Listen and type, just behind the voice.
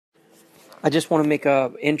I just want to make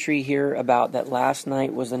a entry here about that last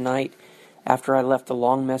night was the night after I left a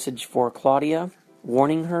long message for Claudia,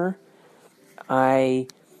 warning her. I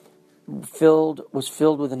was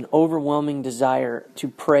filled with an overwhelming desire to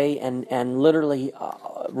pray and literally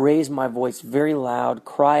raise my voice very loud,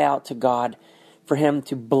 cry out to God for Him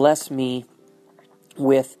to bless me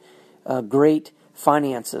with great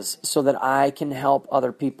finances so that I can help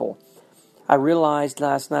other people. I realized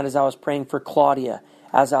last night as I was praying for Claudia,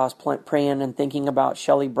 as I was praying and thinking about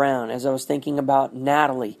Shelley Brown, as I was thinking about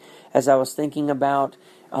Natalie, as I was thinking about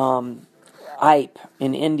Ipe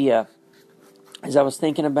in India, as I was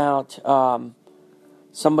thinking about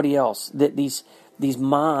somebody else, that these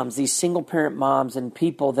moms, these single-parent moms and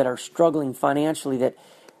people that are struggling financially, that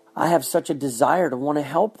I have such a desire to want to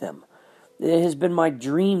help them. It has been my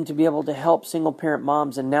dream to be able to help single-parent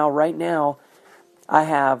moms, and right now, I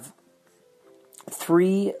have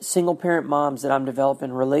 3 single-parent moms that I'm developing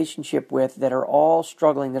a relationship with that are all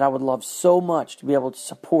struggling, that I would love so much to be able to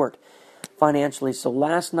support financially. So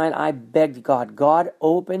last night I begged God,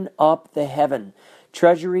 open up the heaven,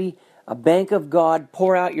 treasury, a bank of God,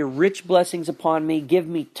 pour out your rich blessings upon me, give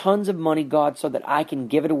me tons of money, God, so that I can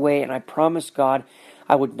give it away. And I promised God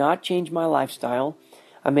I would not change my lifestyle.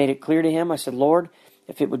 I made it clear to Him. I said, Lord,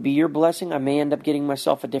 if it would be your blessing, I may end up getting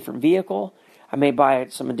myself a different vehicle. I may buy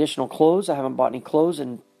some additional clothes. I haven't bought any clothes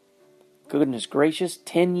in, goodness gracious,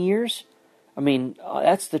 10 years. I mean,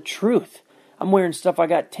 that's the truth. I'm wearing stuff I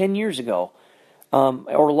got 10 years ago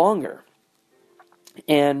or longer.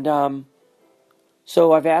 And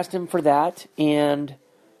so I've asked Him for that, and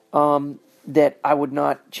that I would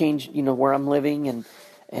not change, where I'm living,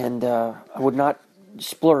 and I would not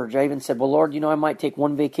splurge. I even said, well, Lord, I might take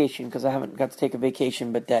one vacation because I haven't got to take a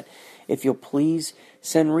vacation, but that if you'll please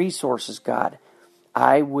send resources, God,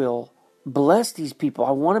 I will bless these people.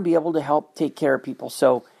 I want to be able to help take care of people.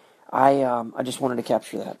 So I just wanted to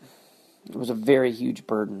capture that. It was a very huge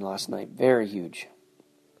burden last night. Very huge.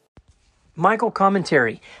 Michael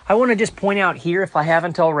commentary. I want to just point out here, if I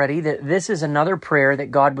haven't already, that this is another prayer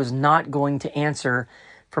that God was not going to answer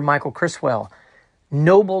for Michael Criswell.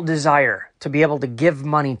 Noble desire to be able to give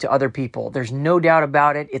money to other people. There's no doubt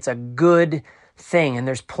about it. It's a good thing, and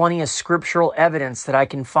there's plenty of scriptural evidence that I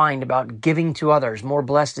can find about giving to others. More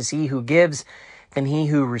blessed is he who gives than he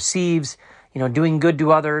who receives. Doing good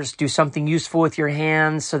to others, do something useful with your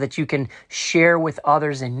hands so that you can share with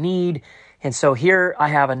others in need. And so here I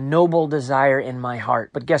have a noble desire in my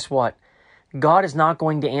heart. But guess what? God is not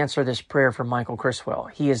going to answer this prayer for Michael Criswell.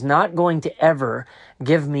 He is not going to ever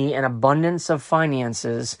give me an abundance of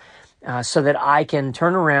finances so that I can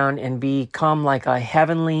turn around and become like a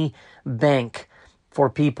heavenly bank for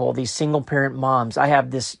people, these single-parent moms. I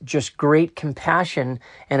have this just great compassion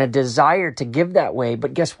and a desire to give that way.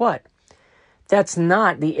 But guess what? That's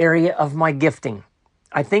not the area of my gifting.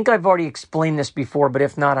 I think I've already explained this before, but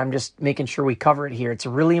if not, I'm just making sure we cover it here. It's a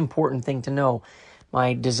really important thing to know.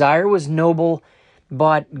 My desire was noble,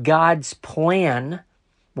 but God's plan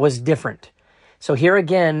was different. So here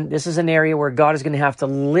again, this is an area where God is going to have to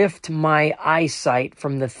lift my eyesight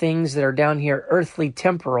from the things that are down here, earthly,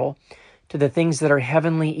 temporal, to the things that are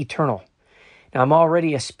heavenly, eternal. Now, I'm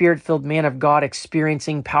already a spirit-filled man of God,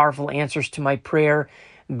 experiencing powerful answers to my prayer,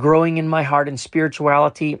 growing in my heart in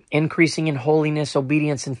spirituality, increasing in holiness,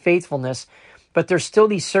 obedience, and faithfulness. But there's still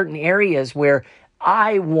these certain areas where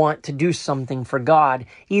I want to do something for God,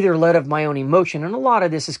 either led of my own emotion. And a lot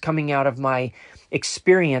of this is coming out of my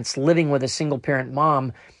experience living with a single-parent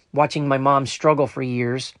mom, watching my mom struggle for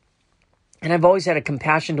years. And I've always had a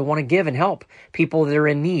compassion to want to give and help people that are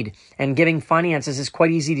in need. And giving finances is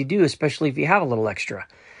quite easy to do, especially if you have a little extra.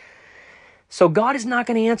 So God is not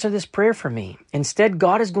going to answer this prayer for me. Instead,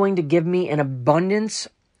 God is going to give me an abundance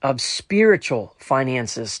of spiritual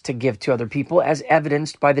finances to give to other people, as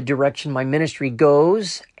evidenced by the direction my ministry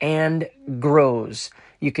goes and grows.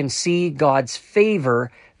 You can see God's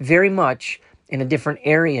favor very much in a different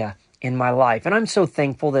area in my life. And I'm so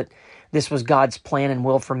thankful that this was God's plan and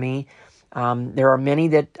will for me. There are many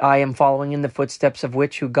that I am following in the footsteps of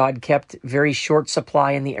which who God kept very short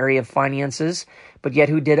supply in the area of finances, but yet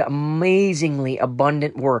who did amazingly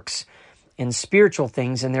abundant works in spiritual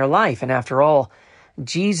things in their life. And after all,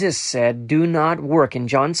 Jesus said, do not work, in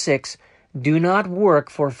John 6, do not work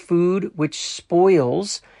for food which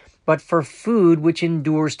spoils, but for food which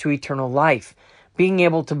endures to eternal life. Being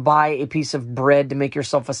able to buy a piece of bread to make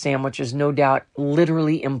yourself a sandwich is no doubt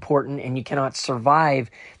literally important, and you cannot survive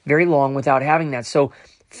very long without having that. So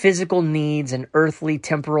physical needs and earthly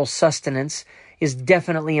temporal sustenance is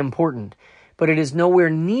definitely important, but it is nowhere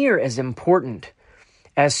near as important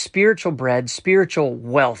as spiritual bread, spiritual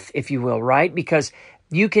wealth, if you will, right? Because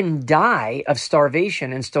You can die of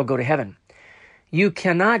starvation and still go to heaven. You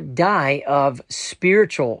cannot die of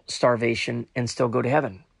spiritual starvation and still go to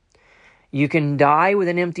heaven. You can die with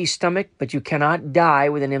an empty stomach, but you cannot die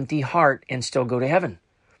with an empty heart and still go to heaven.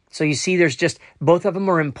 So you see, there's just, both of them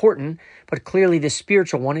are important, but clearly the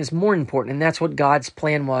spiritual one is more important, and that's what God's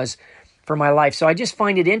plan was for my life. So I just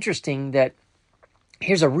find it interesting that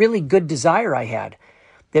here's a really good desire I had,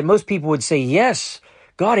 that most people would say, yes,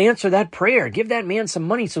 God, answer that prayer. Give that man some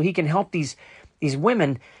money so he can help these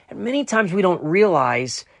women. And many times we don't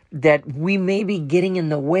realize that we may be getting in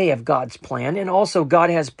the way of God's plan. And also God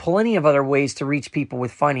has plenty of other ways to reach people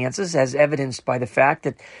with finances, as evidenced by the fact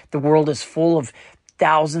that the world is full of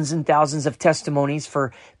thousands and thousands of testimonies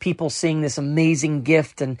for people seeing this amazing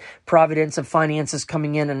gift and providence of finances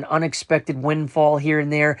coming in, an unexpected windfall here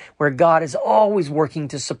and there, where God is always working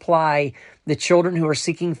to supply the children who are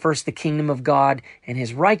seeking first the kingdom of God and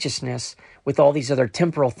his righteousness with all these other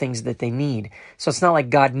temporal things that they need. So it's not like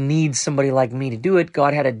God needs somebody like me to do it.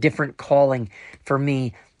 God had a different calling for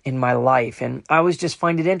me in my life. And I always just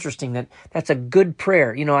find it interesting that that's a good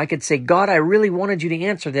prayer. You know, I could say, God, I really wanted you to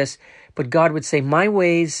answer this, but God would say, my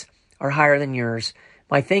ways are higher than yours.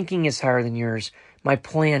 My thinking is higher than yours. My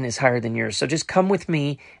plan is higher than yours. So just come with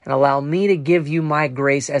me and allow me to give you my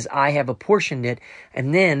grace as I have apportioned it,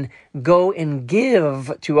 and then go and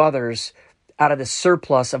give to others out of the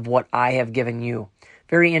surplus of what I have given you.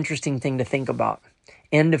 Very interesting thing to think about.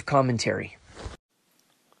 End of commentary.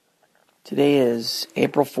 Today is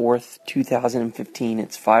April 4th, 2015.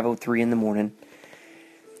 It's 5:03 in the morning.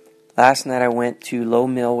 Last night I went to Low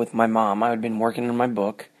Mill with my mom. I had been working on my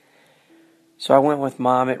book. So I went with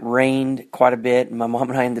Mom. It rained quite a bit, and my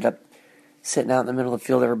mom and I ended up sitting out in the middle of the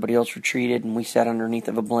field. Everybody else retreated, and we sat underneath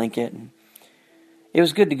of a blanket. And it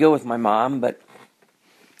was good to go with my mom, but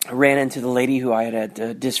I ran into the lady who I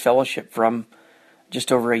had disfellowship from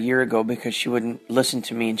just over a year ago because she wouldn't listen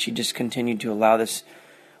to me, and she just continued to allow this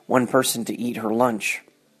one person to eat her lunch.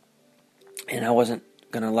 And I wasn't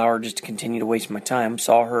going to allow her just to continue to waste my time.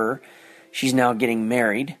 Saw her. She's now getting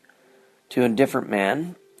married to a different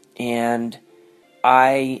man. And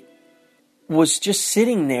I was just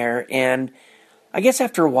sitting there, and I guess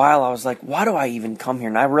after a while I was like, why do I even come here?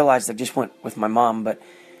 And I realized I just went with my mom, but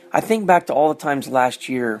I think back to all the times last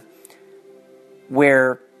year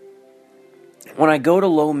where when I go to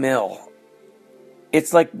Low Mill,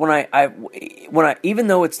 it's like when I even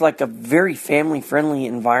though it's like a very family-friendly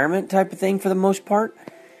environment type of thing for the most part,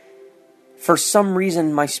 for some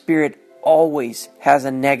reason my spirit always has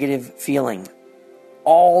a negative feeling.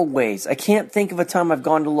 Always. I can't think of a time I've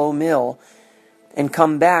gone to Low Mill and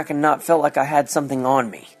come back and not felt like I had something on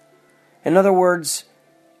me. In other words,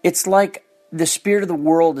 it's like the spirit of the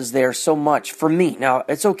world is there so much for me. Now,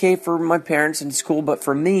 it's okay for my parents in school, but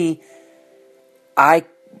for me,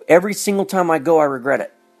 every single time I go, I regret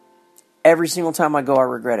it. Every single time I go, I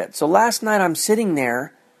regret it. So last night I'm sitting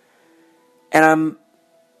there and I'm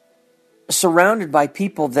surrounded by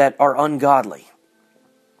people that are ungodly.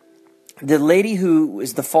 The lady who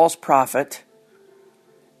is the false prophet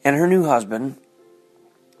and her new husband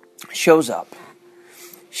shows up.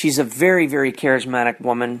 She's a very, very charismatic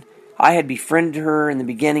woman. I had befriended her in the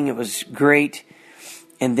beginning. It was great.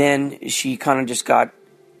 And then she kind of just got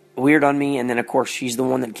weird on me. And then, of course, she's the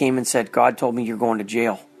one that came and said, God told me you're going to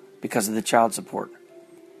jail because of the child support.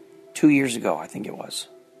 2 years ago, I think it was.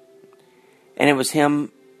 And it was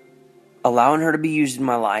him allowing her to be used in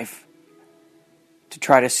my life to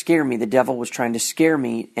try to scare me. The devil was trying to scare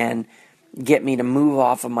me and get me to move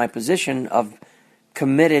off of my position of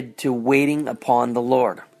committed to waiting upon the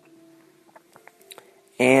Lord.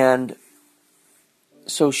 And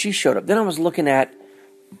so she showed up. Then I was looking at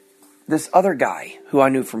this other guy who I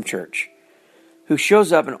knew from church, who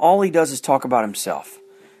shows up and all he does is talk about himself.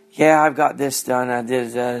 Yeah, I've got this done. I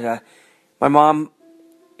did. My mom,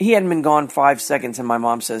 he hadn't been gone 5 seconds, and my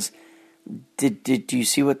mom says, do you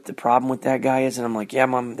see what the problem with that guy is? And I'm like, yeah,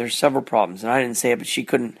 Mom, there's several problems. And I didn't say it, but she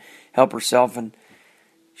couldn't help herself. And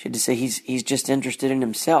she had to say, he's just interested in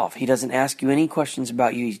himself. He doesn't ask you any questions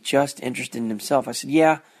about you. He's just interested in himself. I said,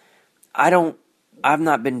 yeah, I've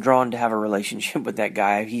not been drawn to have a relationship with that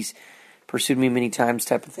guy. He's pursued me many times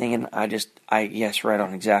type of thing. And yes, right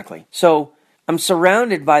on, exactly. So I'm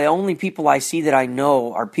surrounded by the only people I see that I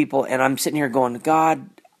know are people. And I'm sitting here going, God,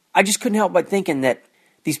 I just couldn't help but thinking that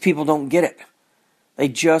these people don't get it. They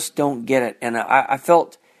just don't get it. And I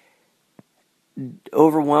felt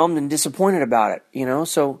overwhelmed and disappointed about it, you know.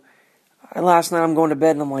 So last night I'm going to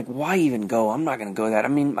bed and I'm like, why even go? I'm not going to go that. I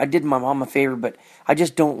mean, I did my mom a favor, but I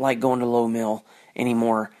just don't like going to Low Mill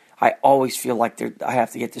anymore. I always feel like I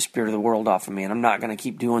have to get the spirit of the world off of me, and I'm not going to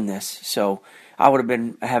keep doing this. So I would have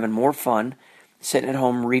been having more fun sitting at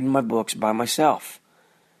home reading my books by myself.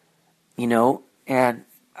 And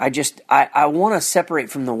I want to separate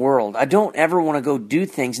from the world. I don't ever want to go do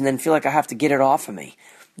things and then feel like I have to get it off of me.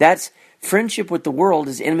 That's friendship with the world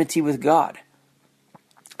is enmity with God.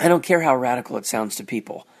 I don't care how radical it sounds to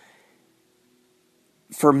people.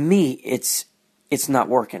 For me, it's not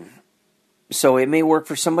working. So it may work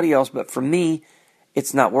for somebody else, but for me,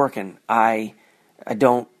 it's not working. I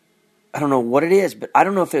don't know what it is, but I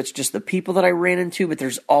don't know if it's just the people that I ran into, but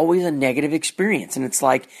there's always a negative experience. And it's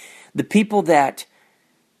like the people that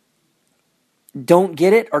don't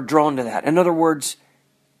get it are drawn to that. In other words,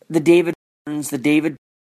 the David, the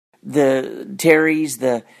Terrys,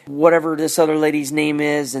 the whatever this other lady's name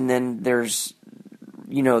is, and then there's,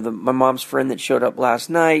 my mom's friend that showed up last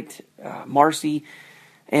night, Marcy,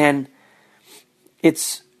 and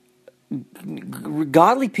it's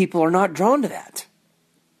godly people are not drawn to that.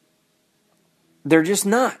 They're just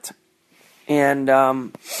not. And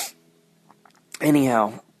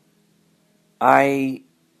anyhow, I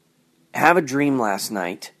have a dream last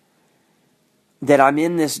night that I'm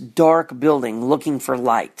in this dark building looking for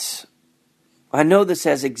lights. I know this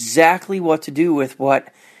has exactly what to do with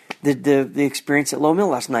what the experience at Low Mill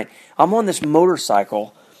last night. I'm on this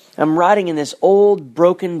motorcycle. I'm riding in this old,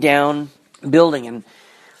 broken down building, and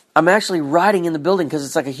I'm actually riding in the building because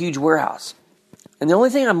it's like a huge warehouse. And the only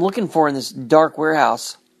thing I'm looking for in this dark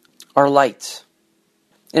warehouse are lights.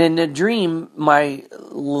 And in the dream, my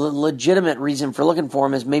legitimate reason for looking for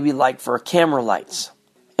them is maybe like for camera lights.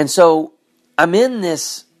 And so I'm in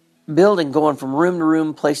this building going from room to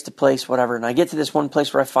room, place to place, whatever. And I get to this one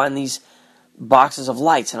place where I find these boxes of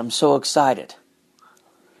lights, and I'm so excited.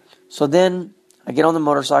 So then I get on the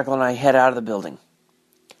motorcycle and I head out of the building.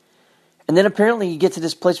 And then apparently you get to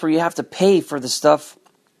this place where you have to pay for the stuff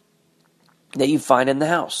that you find in the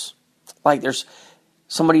house. Like there's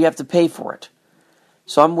somebody you have to pay for it.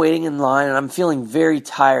 So I'm waiting in line and I'm feeling very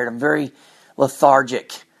tired. I'm very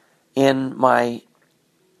lethargic in my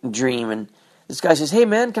dream. And this guy says, "Hey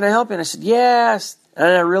man, can I help you?" And I said, "Yes." And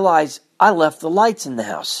I realized I left the lights in the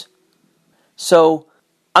house. So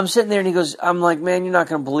I'm sitting there and he goes, I'm like, "Man, you're not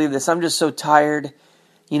going to believe this. I'm just so tired.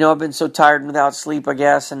 I've been so tired and without sleep, I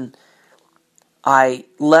guess. And I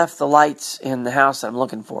left the lights in the house that I'm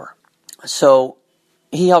looking for." So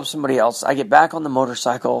he helps somebody else. I get back on the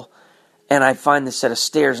motorcycle and I find this set of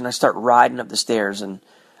stairs and I start riding up the stairs, and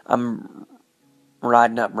I'm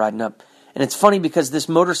riding up. And it's funny because this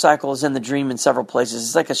motorcycle is in the dream in several places.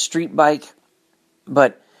 It's like a street bike,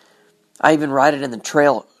 but I even ride it in the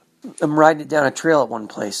trail. I'm riding it down a trail at one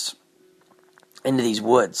place into these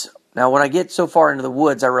woods. Now, when I get so far into the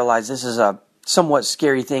woods, I realize this is a somewhat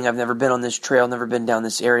scary thing. I've never been on this trail, never been down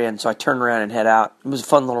this area, and so I turn around and head out. It was a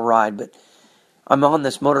fun little ride, but I'm on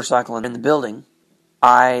this motorcycle and in the building.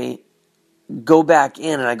 I go back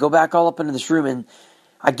in, and I go back all up into this room, and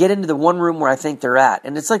I get into the one room where I think they're at,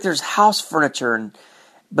 and it's like there's house furniture,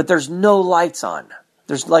 but there's no lights on.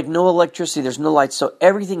 There's like no electricity, there's no lights, so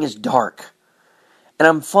everything is dark. And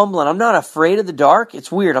I'm fumbling. I'm not afraid of the dark.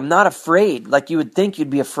 It's weird. I'm not afraid. Like you would think you'd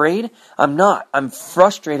be afraid. I'm not. I'm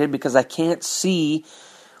frustrated because I can't see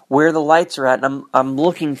where the lights are at. And I'm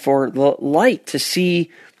looking for the light to see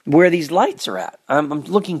where these lights are at. I'm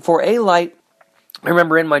looking for a light. I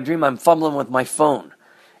remember in my dream I'm fumbling with my phone.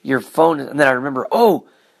 Your phone. And then I remember,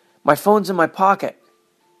 my phone's in my pocket.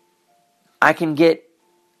 I can get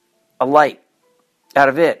a light out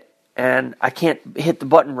of it. And I can't hit the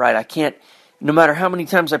button right. I can't. No matter how many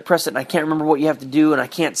times I press it, and I can't remember what you have to do, and I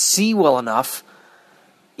can't see well enough.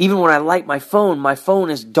 Even when I light my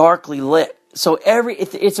phone is darkly lit. So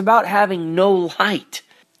it's about having no light.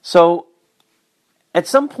 So at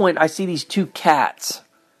some point, I see these two cats,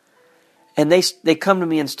 and they come to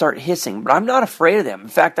me and start hissing, but I'm not afraid of them. In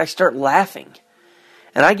fact, I start laughing,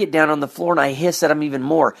 and I get down on the floor and I hiss at them even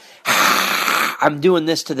more. I'm doing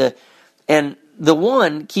this and the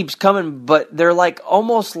one keeps coming, but they're like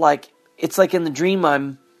almost like. It's like in the dream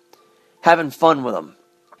I'm having fun with them.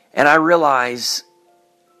 And I realize,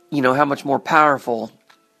 how much more powerful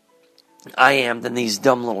I am than these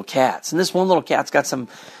dumb little cats. And this one little cat's got some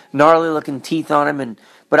gnarly looking teeth on him,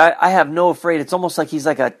 but I have no afraid. It's almost like he's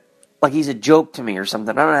he's a joke to me or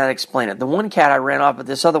something. I don't know how to explain it. The one cat I ran off, but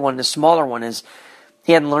this other one, the smaller one,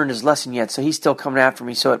 he hadn't learned his lesson yet, so he's still coming after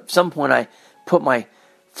me. So at some point I put my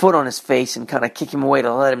foot on his face and kind of kick him away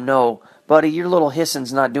to let him know, "Buddy, your little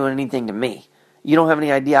hissing's not doing anything to me. You don't have any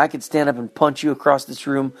idea. I could stand up and punch you across this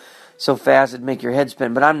room so fast it'd make your head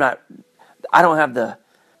spin, but I don't have the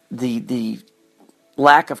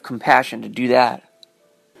lack of compassion to do that."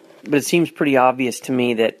 But it seems pretty obvious to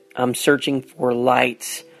me that I'm searching for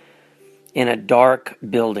lights in a dark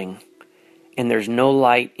building, and there's no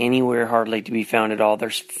light anywhere hardly to be found at all.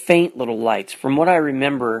 There's faint little lights. From what I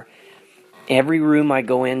remember, every room I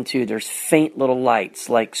go into, there's faint little lights.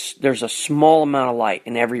 Like there's a small amount of light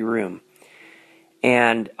in every room.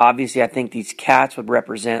 And obviously I think these cats would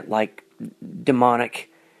represent like demonic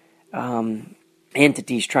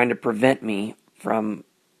entities trying to prevent me from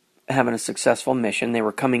having a successful mission. They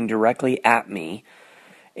were coming directly at me.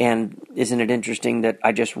 And isn't it interesting that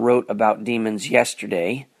I just wrote about demons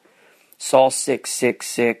yesterday? Saul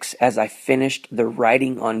 666, as I finished the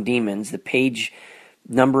writing on demons, the page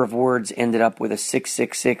number of words ended up with a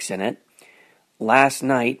 666 in it. Last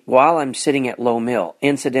night, while I'm sitting at Low Mill,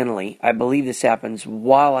 incidentally, I believe this happens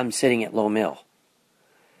while I'm sitting at Low Mill,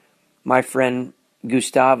 my friend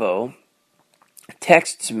Gustavo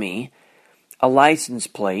texts me a license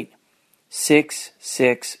plate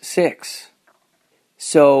 666.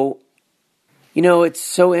 So, it's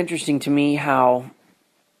so interesting to me how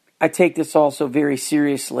I take this also very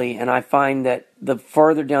seriously, and I find that the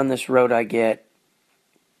farther down this road I get,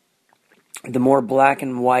 the more black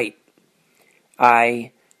and white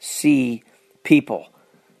I see people.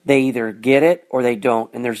 They either get it or they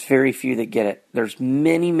don't, and there's very few that get it. There's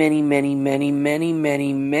many, many, many, many, many,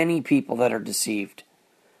 many, many people that are deceived.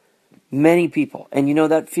 Many people. And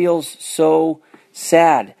that feels so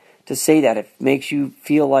sad to say that. It makes you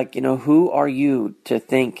feel like, who are you to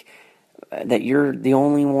think that you're the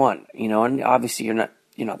only one? And obviously you're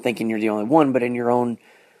not thinking you're the only one, but in your own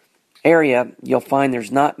area, you'll find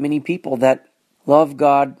there's not many people that love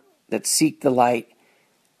God, that seek the light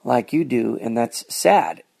like you do, and that's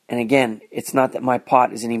sad. And again, it's not that my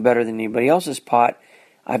pot is any better than anybody else's pot.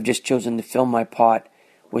 I've just chosen to fill my pot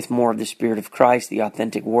with more of the Spirit of Christ, the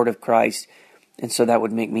authentic Word of Christ, and so that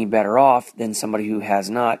would make me better off than somebody who has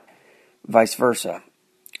not, vice versa.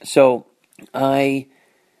 So I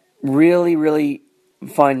really, really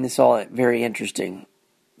find this all very interesting.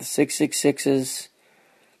 The 666s,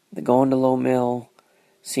 the going to Low Mill,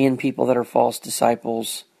 seeing people that are false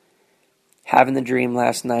disciples, having the dream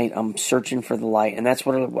last night. I'm searching for the light, and that's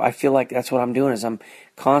what I feel like. That's what I'm doing, is I'm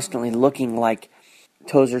constantly looking like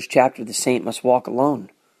Tozer's chapter, "The Saint Must Walk Alone."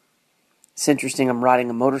 It's interesting, I'm riding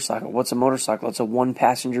a motorcycle. What's a motorcycle? It's a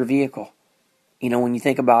one-passenger vehicle. When you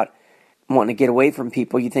think about wanting to get away from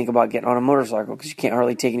people, you think about getting on a motorcycle because you can't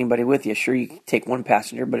hardly take anybody with you. Sure, you can take one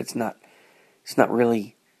passenger, but it's not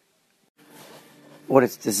really what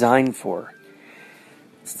it's designed for.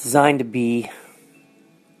 It's designed to be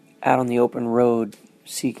out on the open road,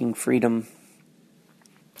 seeking freedom.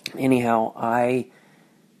 Anyhow,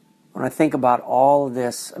 when I think about all of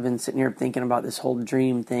this, I've been sitting here thinking about this whole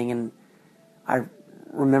dream thing, and I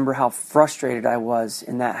remember how frustrated I was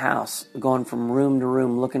in that house, going from room to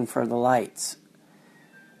room looking for the lights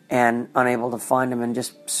and unable to find them, and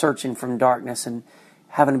just searching from darkness and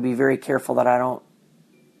having to be very careful that I don't,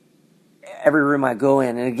 every room I go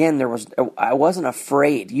in, and again, I wasn't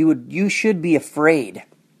afraid. You should be afraid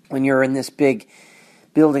when you're in this big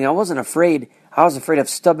building. I wasn't afraid. I was afraid of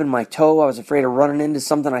stubbing my toe. I was afraid of running into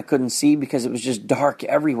something I couldn't see because it was just dark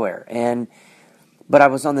everywhere. But I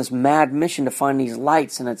was on this mad mission to find these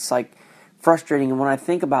lights, and it's like frustrating. And when I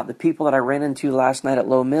think about the people that I ran into last night at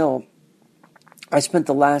Low Mill, I spent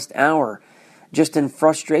the last hour just in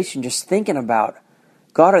frustration, just thinking about,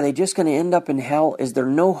 God, are they just going to end up in hell? Is there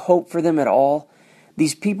no hope for them at all?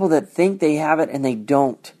 These people that think they have it and they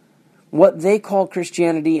don't. What they call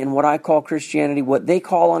Christianity and what I call Christianity, what they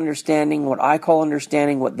call understanding, what I call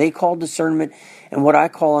understanding, what they call discernment, and what I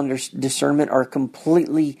call discernment are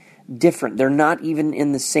completely different. They're not even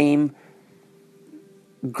in the same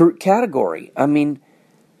category. And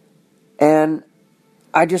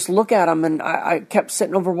I just look at them, and I kept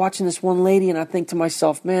sitting over watching this one lady, and I think to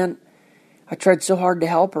myself, man, I tried so hard to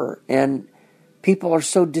help her, and people are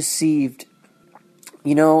so deceived,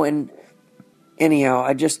 and anyhow,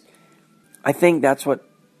 I think that's what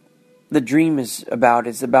the dream is about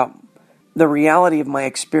the reality of my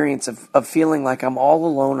experience of feeling like I'm all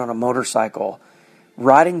alone on a motorcycle,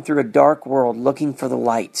 riding through a dark world looking for the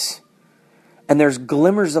lights. And there's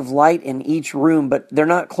glimmers of light in each room, but they're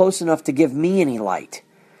not close enough to give me any light.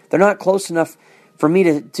 They're not close enough for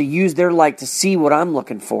me to use their light to see what I'm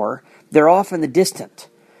looking for. They're off in the distant.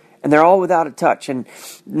 And they're all without a touch. And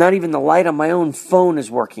not even the light on my own phone is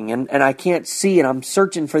working. And I can't see it. I'm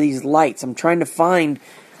searching for these lights. I'm trying to find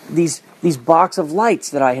these box of lights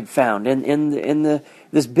that I had found in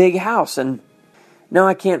this big house. And now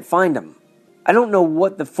I can't find them. I don't know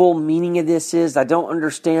what the full meaning of this is. I don't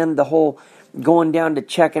understand the whole going down to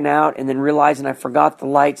checking out and then realizing I forgot the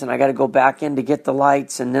lights and I got to go back in to get the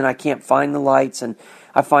lights, and then I can't find the lights, and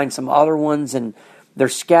I find some other ones, and They're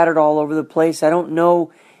scattered all over the place. I don't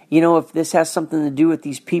know, if this has something to do with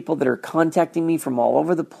these people that are contacting me from all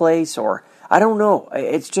over the place, or I don't know.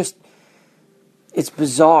 It's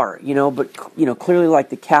bizarre, but, clearly like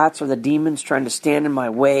the cats or the demons trying to stand in my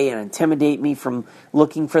way and intimidate me from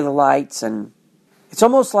looking for the lights. And it's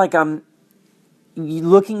almost like I'm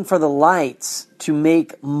looking for the lights to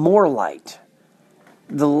make more light.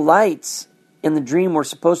 The lights in the dream were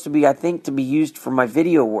supposed to be, I think, to be used for my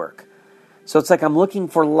video work. So it's like I'm looking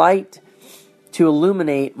for light to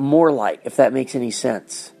illuminate more light, if that makes any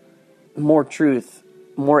sense. More truth.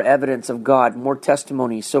 More evidence of God, more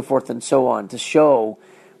testimonies, so forth and so on, to show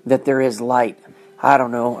that there is light. I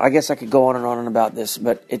don't know. I guess I could go on and on about this,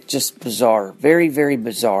 but it's just bizarre. Very, very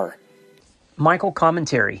bizarre. Michael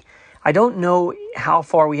commentary. I don't know how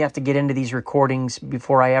far we have to get into these recordings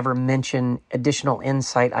before I ever mention additional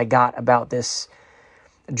insight I got about this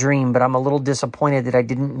dream, but I'm a little disappointed that I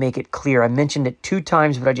didn't make it clear. I mentioned it 2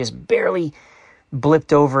 times, but I just barely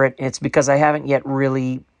blipped over it. It's because I haven't yet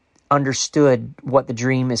really understood what the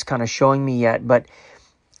dream is kind of showing me yet. But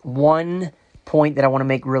one point that I want to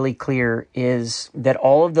make really clear is that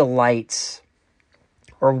all of the lights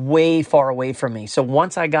are way far away from me. So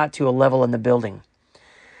once I got to a level in the building,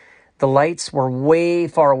 the lights were way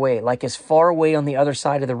far away, like as far away on the other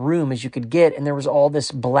side of the room as you could get. And there was all this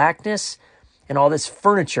blackness and all this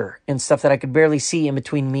furniture and stuff that I could barely see in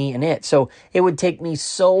between me and it. So it would take me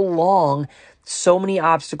so long, so many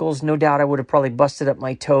obstacles. No doubt I would have probably busted up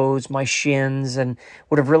my toes, my shins, and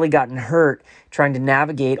would have really gotten hurt trying to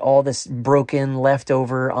navigate all this broken,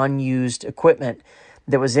 leftover, unused equipment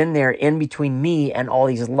that was in there in between me and all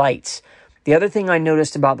these lights. The other thing I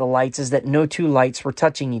noticed about the lights is that no 2 lights were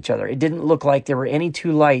touching each other. It didn't look like there were any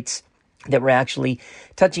 2 lights that were actually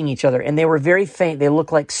touching each other, and they were very faint. They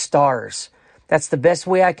looked like stars. That's the best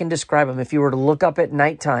way I can describe them. If you were to look up at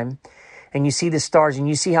nighttime and you see the stars and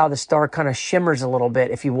you see how the star kind of shimmers a little bit,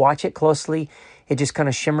 if you watch it closely, it just kind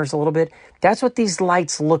of shimmers a little bit. That's what these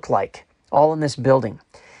lights look like, all in this building.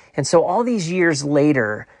 And so all these years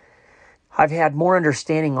later, I've had more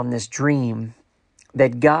understanding on this dream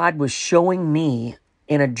that God was showing me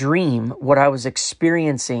in a dream what I was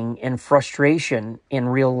experiencing in frustration in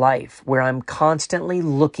real life, where I'm constantly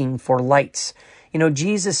looking for lights.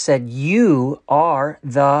 Jesus said, you are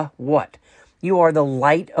the what? You are the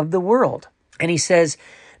light of the world. And he says,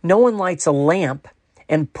 no one lights a lamp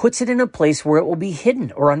and puts it in a place where it will be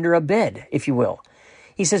hidden or under a bed, if you will.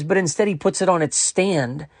 He says, but instead he puts it on its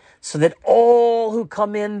stand so that all who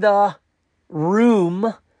come in the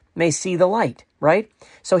room may see the light, right?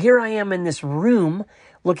 So here I am in this room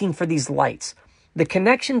looking for these lights. The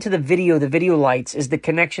connection to the video lights, is the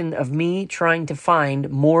connection of me trying to find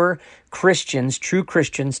more Christians, true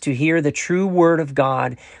Christians, to hear the true word of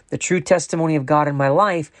God, the true testimony of God in my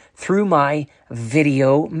life through my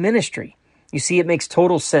video ministry. You see, it makes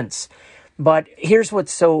total sense. But here's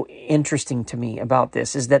what's so interesting to me about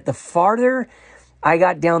this, is that the farther I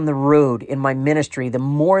got down the road in my ministry, the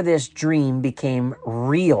more this dream became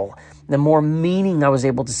real, the more meaning I was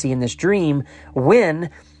able to see in this dream when,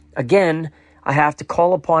 again, I have to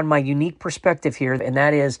call upon my unique perspective here, and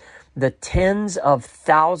that is the tens of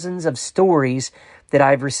thousands of stories that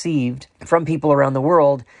I've received from people around the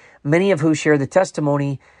world, many of who share the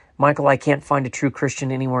testimony, Michael, I can't find a true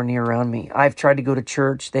Christian anywhere near around me. I've tried to go to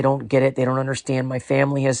church. They don't get it. They don't understand. My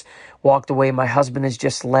family has walked away. My husband has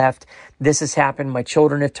just left. This has happened. My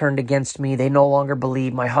children have turned against me. They no longer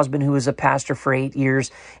believe. My husband, who was a pastor for 8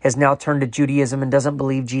 years, has now turned to Judaism and doesn't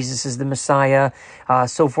believe Jesus is the Messiah,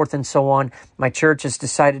 so forth and so on. My church has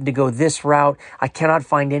decided to go this route. I cannot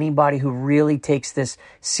find anybody who really takes this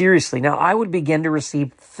seriously. Now, I would begin to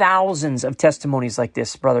receive thousands of testimonies like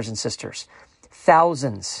this, brothers and sisters.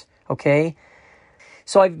 Thousands. Okay?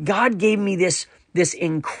 So God gave me this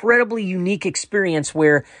incredibly unique experience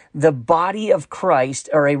where the body of Christ,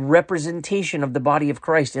 or a representation of the body of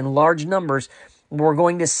Christ in large numbers, were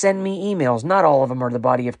going to send me emails. Not all of them are the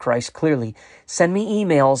body of Christ, clearly. Send me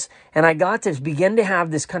emails, and I got to begin to have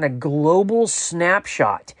this kind of global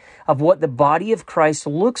snapshot of what the body of Christ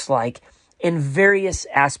looks like in various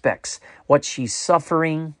aspects. What she's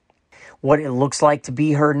suffering, what it looks like to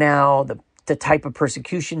be her now, the type of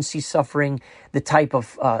persecution she's suffering, the type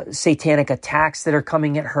of satanic attacks that are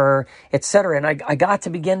coming at her, etc. And I got to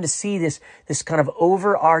begin to see this kind of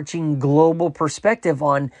overarching global perspective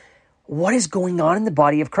on what is going on in the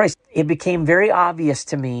body of Christ. It became very obvious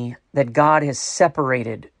to me that God has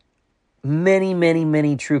separated many, many,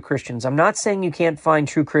 many true Christians. I'm not saying you can't find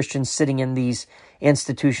true Christians sitting in these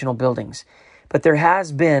institutional buildings, but there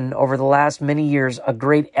has been, over the last many years, a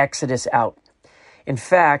great exodus out. In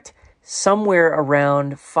fact, somewhere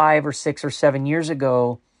around 5 or 6 or 7 years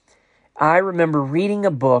ago, I remember reading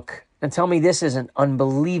a book, and tell me this isn't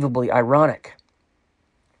unbelievably ironic,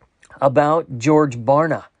 about George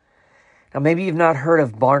Barna. Now, maybe you've not heard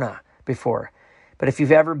of Barna before, but if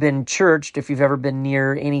you've ever been churched, if you've ever been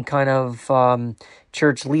near any kind of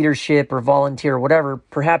church leadership or volunteer or whatever,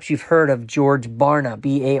 perhaps you've heard of George Barna,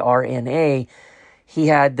 B-A-R-N-A. He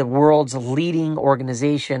had the world's leading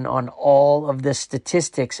organization on all of the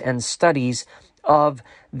statistics and studies of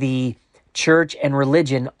the church and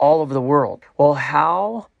religion all over the world. Well,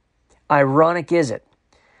 how ironic is it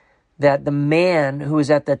that the man who is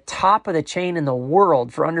at the top of the chain in the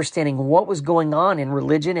world for understanding what was going on in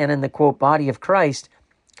religion and in the, quote, body of Christ,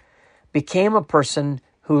 became a person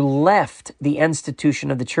who left the institution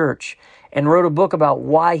of the church and wrote a book about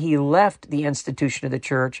why he left the institution of the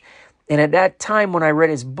church. And at that time, when I read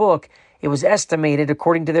his book, it was estimated,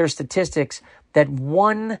 according to their statistics, that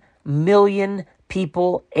 1 million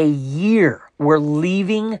people a year were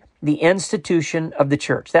leaving the institution of the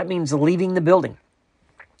church. That means leaving the building.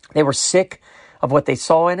 They were sick of what they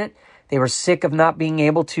saw in it. They were sick of not being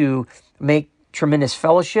able to make tremendous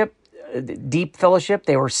fellowship, deep fellowship.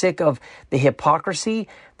 They were sick of the hypocrisy.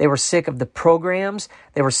 They were sick of the programs.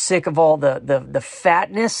 They were sick of all the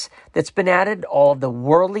fatness that's been added, all of the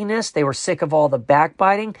worldliness. They were sick of all the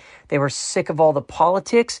backbiting. They were sick of all the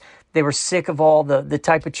politics. They were sick of all the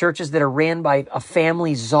type of churches that are ran by a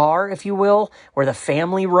family czar, if you will, where the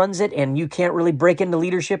family runs it and you can't really break into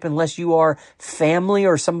leadership unless you are family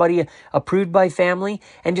or somebody approved by family,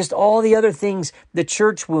 and just all the other things, the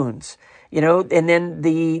church wounds, and then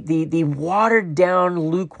the watered down,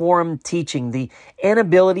 lukewarm teaching, the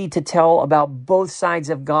inability to tell about both sides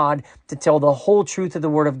of God, to tell the whole truth of the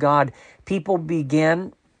Word of God. People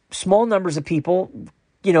began, small numbers of people,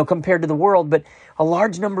 compared to the world, but a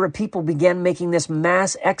large number of people began making this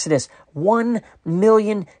mass exodus. 1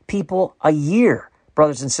 million people a year,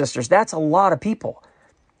 brothers and sisters. That's a lot of people,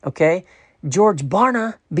 okay? George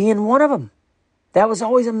Barna being one of them. That was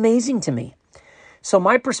always amazing to me. So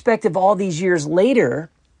my perspective all these years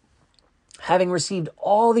later, having received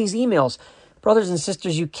all these emails, brothers and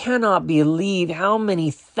sisters, you cannot believe how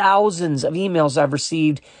many thousands of emails I've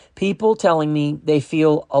received, people telling me they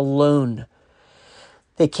feel alone.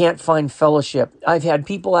 They can't find fellowship. I've had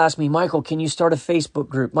people ask me, Michael, can you start a Facebook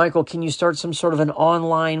group? Michael, can you start some sort of an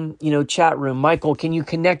online, chat room? Michael, can you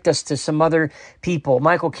connect us to some other people?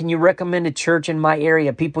 Michael, can you recommend a church in my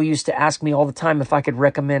area? People used to ask me all the time if I could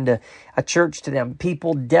recommend a church to them.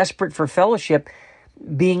 People desperate for fellowship,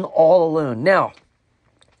 being all alone. Now,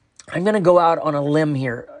 I'm going to go out on a limb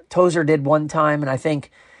here. Tozer did one time, and I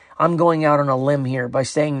think I'm going out on a limb here by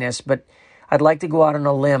saying this, but I'd like to go out on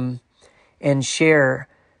a limb and share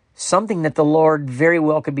something that the Lord very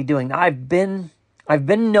well could be doing. I've been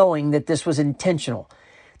knowing that this was intentional,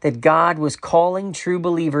 that God was calling true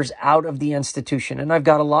believers out of the institution. And I've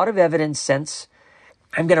got a lot of evidence since.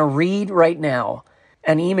 I'm going to read right now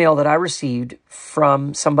an email that I received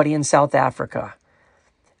from somebody in South Africa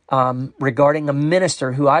regarding a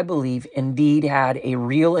minister who I believe indeed had a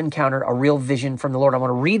real encounter, a real vision from the Lord. I want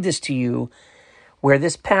to read this to you, where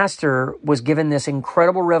this pastor was given this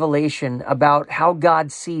incredible revelation about how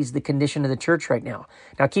God sees the condition of the church right now.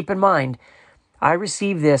 Now, keep in mind, I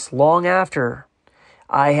received this long after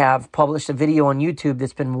I have published a video on YouTube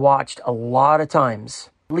that's been watched a lot of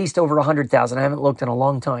times, at least over 100,000. I haven't looked in a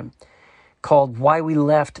long time, called Why We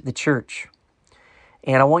Left the Church.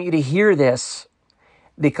 And I want you to hear this,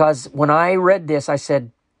 because when I read this, I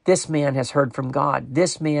said, this man has heard from God.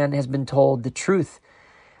 This man has been told the truth.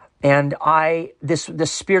 And the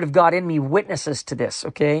Spirit of God in me witnesses to this,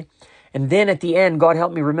 okay? And then at the end, God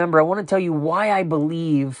help me remember, I want to tell you why I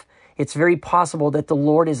believe it's very possible that the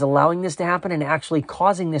Lord is allowing this to happen and actually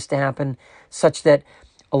causing this to happen, such that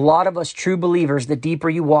a lot of us true believers, the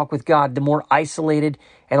deeper you walk with God, the more isolated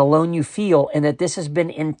and alone you feel, and that this has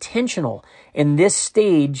been intentional in this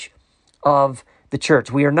stage of the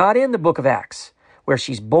church. We are not in the book of Acts, where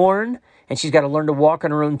she's born and she's got to learn to walk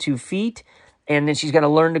on her own 2 feet, and then she's got to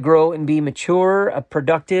learn to grow and be mature, a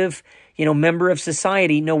productive, member of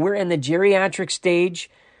society. No, we're in the geriatric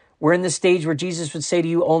stage. We're in the stage where Jesus would say to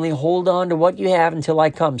you, only hold on to what you have until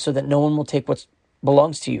I come, so that no one will take what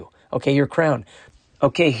belongs to you. Okay, your crown.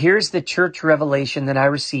 Okay, here's the church revelation that I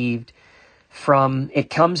received it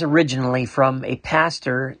comes originally from a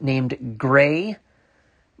pastor named Grey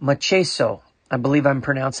Macheso. I believe I'm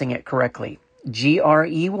pronouncing it correctly. Grey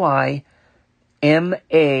Macheso. And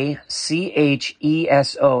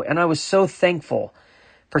I was so thankful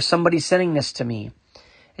for somebody sending this to me.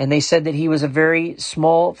 And they said that he was a very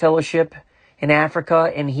small fellowship in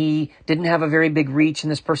Africa, and he didn't have a very big reach,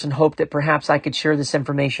 and this person hoped that perhaps I could share this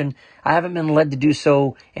information. I haven't been led to do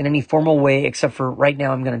so in any formal way, except for right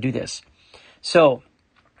now I'm going to do this. So,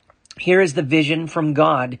 here is the vision from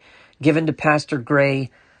God given to Pastor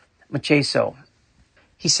Gray Macheso.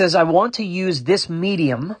 He says, I want to use this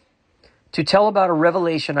medium to tell about a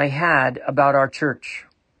revelation I had about our church.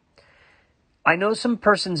 I know some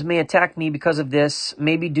persons may attack me because of this,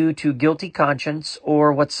 maybe due to guilty conscience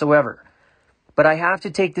or whatsoever. But I have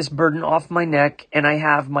to take this burden off my neck, and I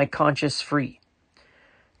have my conscience free.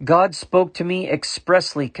 God spoke to me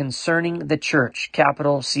expressly concerning the church,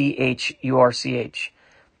 capital C-H-U-R-C-H,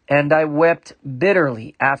 and I wept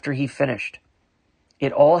bitterly after he finished.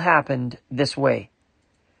 It all happened this way.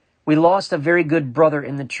 We lost a very good brother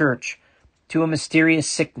in the church to a mysterious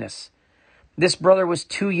sickness. This brother was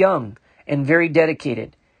too young and very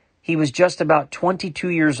dedicated. He was just about 22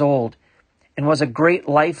 years old and was a great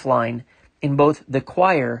lifeline in both the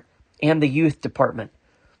choir and the youth department.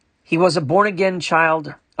 He was a born-again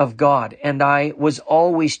child of God, and I was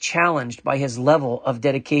always challenged by his level of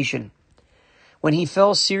dedication. When he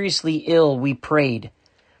fell seriously ill, we prayed.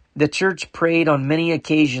 The church prayed on many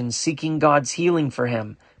occasions, seeking God's healing for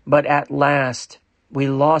him, but at last we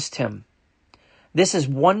lost him. This is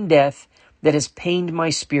one death that has pained my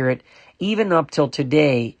spirit even up till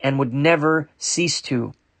today and would never cease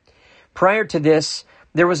to. Prior to this,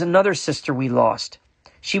 there was another sister we lost.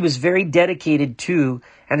 She was very dedicated too,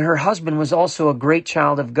 and her husband was also a great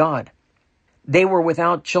child of God. They were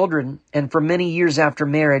without children and for many years after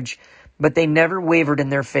marriage, but they never wavered in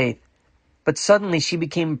their faith. But suddenly she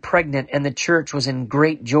became pregnant and the church was in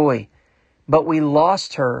great joy. But we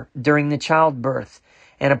lost her during the childbirth,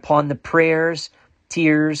 and upon the prayers,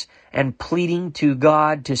 tears, and pleading to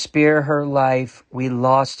God to spare her life, we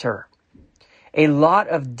lost her. A lot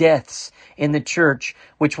of deaths in the church,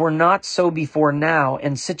 which were not so before now,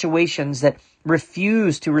 and situations that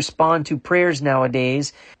refuse to respond to prayers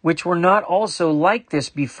nowadays, which were not also like this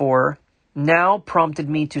before, now prompted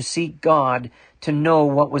me to seek God to know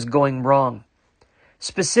what was going wrong.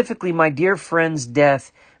 Specifically, my dear friend's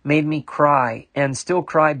death made me cry, and still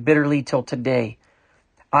cry bitterly till today.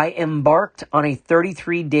 I embarked on a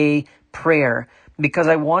 33-day prayer because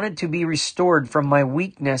I wanted to be restored from my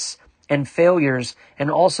weakness and failures, and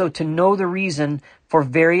also to know the reason for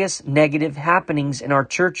various negative happenings in our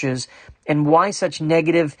churches and why such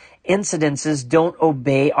negative incidences don't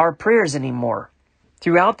obey our prayers anymore.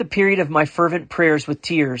 Throughout the period of my fervent prayers with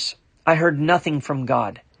tears, I heard nothing from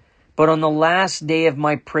God. But on the last day of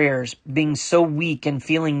my prayers, being so weak and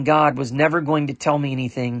feeling God was never going to tell me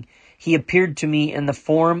anything, he appeared to me in the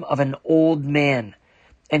form of an old man,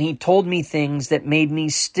 and he told me things that made me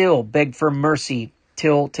still beg for mercy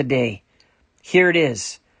till today. Here it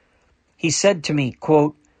is. He said to me,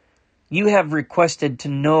 quote, "You have requested to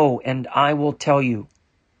know, and I will tell you.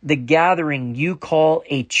 The gathering you call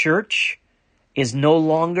a church is no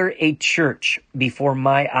longer a church before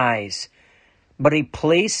my eyes, but a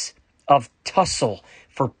place of tussle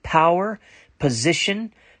for power,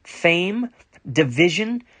 position, fame,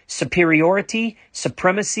 division, superiority,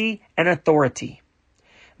 supremacy, and authority.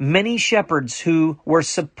 Many shepherds who were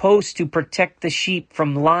supposed to protect the sheep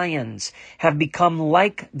from lions have become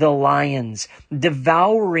like the lions,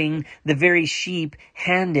 devouring the very sheep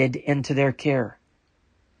handed into their care.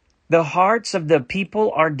 The hearts of the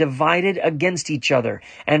people are divided against each other,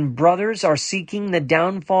 and brothers are seeking the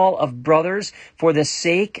downfall of brothers for the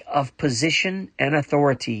sake of position and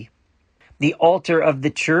authority. The altar of the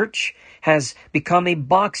church has become a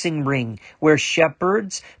boxing ring where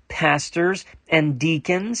shepherds, pastors, and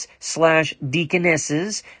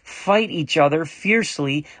deacons/deaconesses fight each other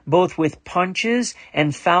fiercely, both with punches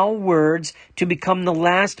and foul words, to become the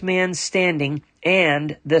last man standing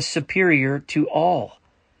and the superior to all.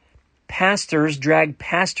 Pastors drag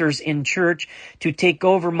pastors in church to take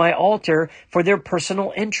over my altar for their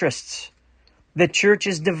personal interests. The church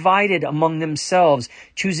is divided among themselves,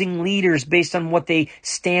 choosing leaders based on what they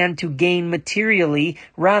stand to gain materially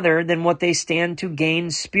rather than what they stand to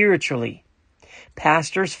gain spiritually.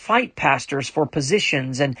 Pastors fight pastors for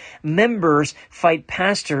positions, and members fight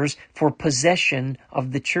pastors for possession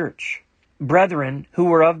of the church. Brethren who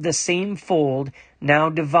were of the same fold now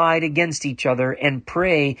divide against each other and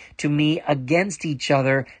pray to me against each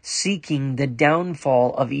other, seeking the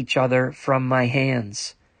downfall of each other from my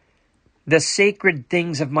hands. The sacred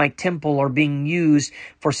things of my temple are being used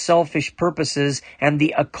for selfish purposes, and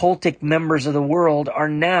the occultic members of the world are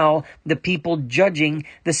now the people judging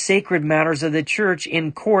the sacred matters of the church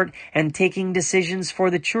in court and taking decisions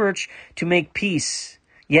for the church to make peace.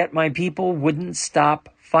 Yet my people wouldn't stop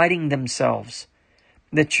fighting themselves.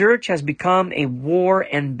 The church has become a war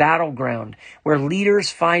and battleground where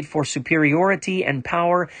leaders fight for superiority and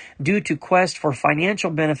power due to quest for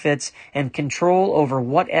financial benefits and control over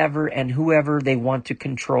whatever and whoever they want to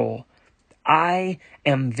control. I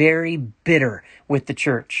am very bitter with the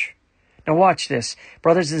church. Now watch this.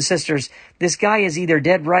 Brothers and sisters, this guy is either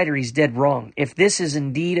dead right or he's dead wrong. If this is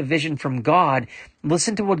indeed a vision from God,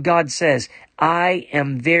 listen to what God says. I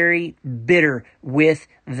am very bitter with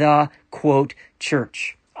the, quote,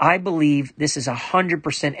 church. I believe this is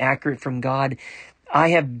 100% accurate from God. I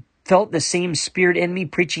have felt the same spirit in me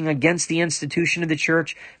preaching against the institution of the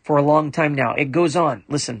church for a long time now. It goes on.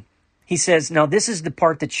 Listen. He says, now this is the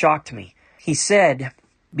part that shocked me. He said,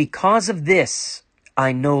 because of this,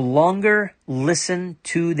 I no longer listen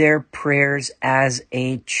to their prayers as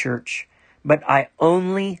a church, but I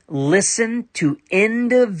only listen to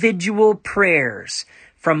individual prayers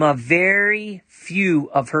from a very few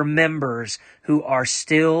of her members who are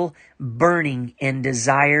still burning in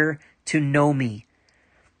desire to know me.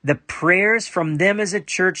 The prayers from them as a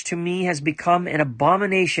church to me has become an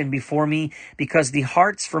abomination before me because the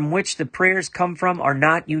hearts from which the prayers come from are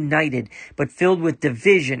not united, but filled with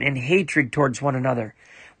division and hatred towards one another.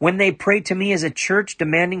 When they pray to me as a church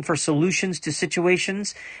demanding for solutions to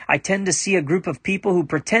situations, I tend to see a group of people who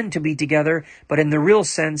pretend to be together, but in the real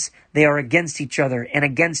sense, they are against each other and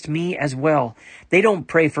against me as well. They don't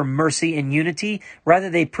pray for mercy and unity. Rather,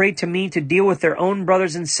 they pray to me to deal with their own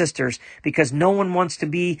brothers and sisters because no one wants to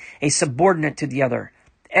be a subordinate to the other.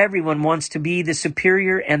 Everyone wants to be the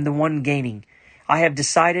superior and the one gaining. I have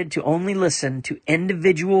decided to only listen to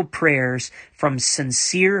individual prayers from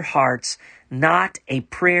sincere hearts, not a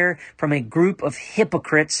prayer from a group of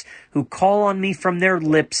hypocrites who call on me from their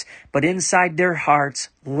lips, but inside their hearts,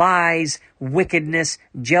 lies, wickedness,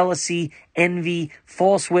 jealousy, envy,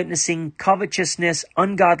 false witnessing, covetousness,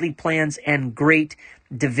 ungodly plans, and great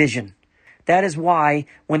division. That is why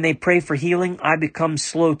when they pray for healing, I become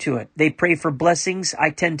slow to it. They pray for blessings. I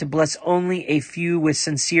tend to bless only a few with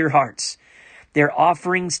sincere hearts. Their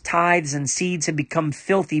offerings, tithes, and seeds have become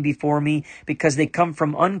filthy before me because they come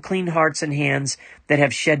from unclean hearts and hands that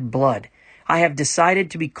have shed blood. I have decided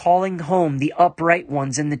to be calling home the upright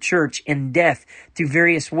ones in the church in death through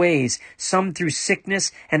various ways, some through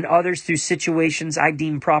sickness and others through situations I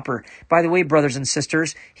deem proper. By the way, brothers and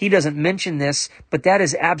sisters, he doesn't mention this, but that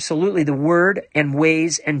is absolutely the word and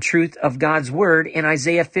ways and truth of God's word in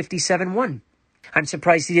Isaiah 57:1. I'm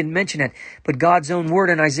surprised he didn't mention it. But God's own word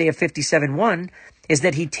in Isaiah 57:1 is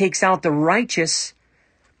that he takes out the righteous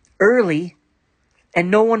early,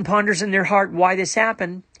 and no one ponders in their heart why this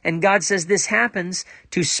happened. And God says this happens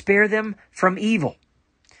to spare them from evil.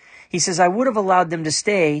 He says, I would have allowed them to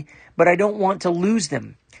stay, but I don't want to lose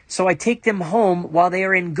them. So I take them home while they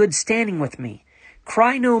are in good standing with me.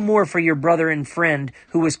 Cry no more for your brother and friend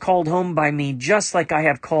who was called home by me, just like I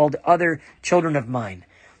have called other children of mine.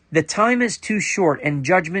 The time is too short and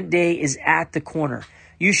judgment day is at the corner.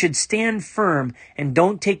 You should stand firm and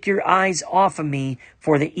don't take your eyes off of me,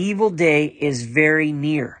 for the evil day is very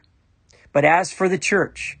near. But as for the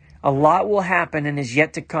church, a lot will happen and is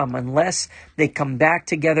yet to come unless they come back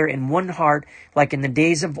together in one heart like in the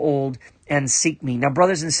days of old and seek me. Now,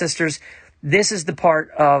 brothers and sisters, this is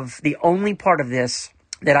the only part of this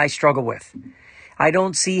that I struggle with. I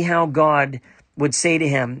don't see how God would say to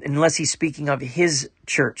him, unless he's speaking of his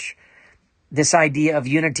church, this idea of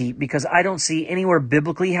unity, because I don't see anywhere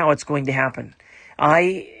biblically how it's going to happen.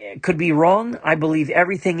 I could be wrong. I believe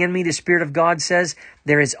everything in me, the Spirit of God says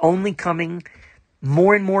there is only coming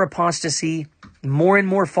more and more apostasy, more and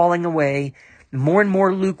more falling away, more and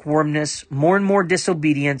more lukewarmness, more and more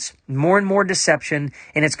disobedience, more and more deception,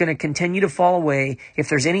 and it's going to continue to fall away. If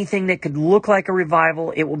there's anything that could look like a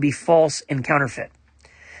revival, it will be false and counterfeit.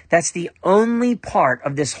 That's the only part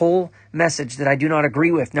of this whole message that I do not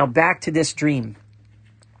agree with. Now back to this dream.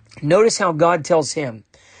 Notice how God tells him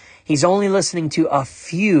he's only listening to a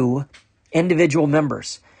few individual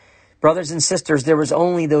members. Brothers and sisters, there was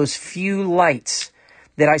only those few lights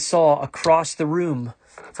that I saw across the room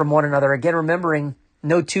from one another. Again, remembering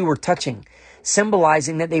no two were touching,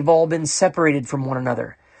 symbolizing that they've all been separated from one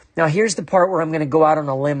another. Now here's the part where I'm going to go out on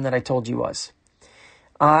a limb that I told you was.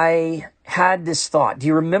 I had this thought. Do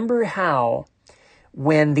you remember how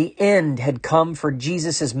when the end had come for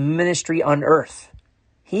Jesus' ministry on earth,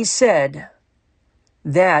 he said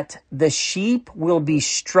that the sheep will be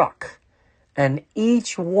struck and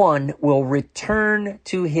each one will return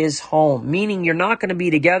to his home, meaning you're not going to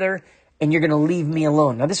be together and you're going to leave me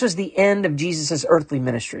alone. Now, this was the end of Jesus' earthly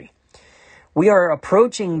ministry. We are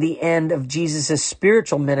approaching the end of Jesus'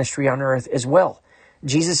 spiritual ministry on earth as well.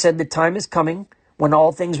 Jesus said the time is coming when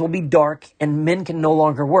all things will be dark and men can no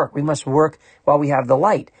longer work. We must work while we have the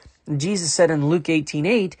light. And Jesus said in Luke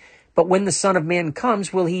 18:8, but when the Son of Man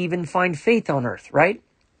comes, will he even find faith on earth, right?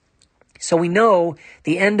 So we know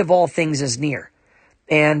the end of all things is near,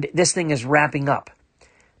 and this thing is wrapping up.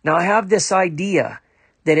 Now I have this idea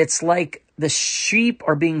that it's like the sheep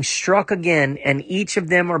are being struck again, and each of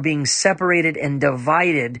them are being separated and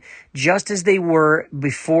divided just as they were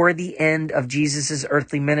before the end of Jesus'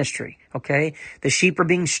 earthly ministry, okay? The sheep are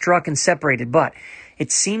being struck and separated, but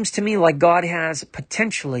it seems to me like God has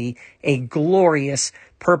potentially a glorious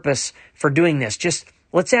purpose for doing this. Just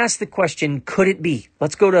let's ask the question, could it be?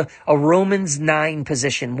 Let's go to a Romans 9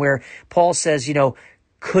 position where Paul says,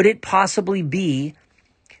 could it possibly be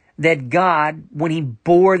that God, when he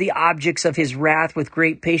bore the objects of his wrath with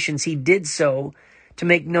great patience, he did so to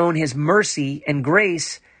make known his mercy and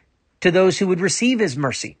grace to those who would receive his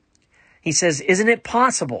mercy? He says, isn't it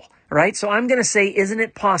possible, right? So I'm going to say, isn't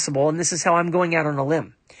it possible? And this is how I'm going out on a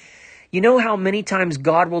limb. You know how many times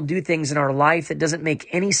God will do things in our life that doesn't make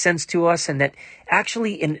any sense to us and that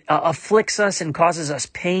actually afflicts us and causes us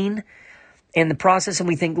pain in the process, and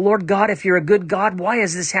we think, Lord God, if you're a good God, why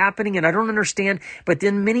is this happening? And I don't understand. But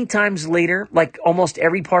then many times later, like almost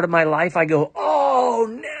every part of my life, I go, oh,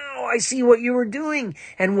 now I see what you were doing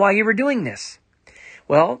and why you were doing this.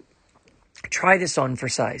 Well, try this on for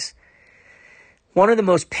size. One of the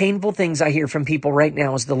most painful things I hear from people right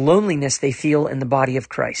now is the loneliness they feel in the body of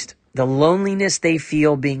Christ. The loneliness they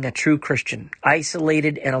feel being a true Christian,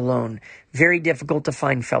 isolated and alone, very difficult to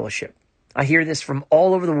find fellowship. I hear this from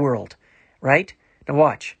all over the world. Right? Now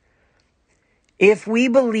watch. If we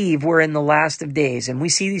believe we're in the last of days and we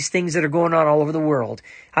see these things that are going on all over the world,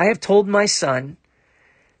 I have told my son,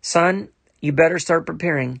 you better start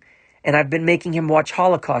preparing. And I've been making him watch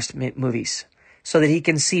Holocaust movies so that he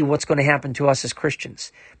can see what's going to happen to us as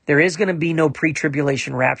Christians. There is going to be no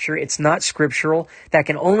pre-tribulation rapture. It's not scriptural. That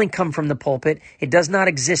can only come from the pulpit. It does not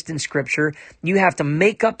exist in Scripture. You have to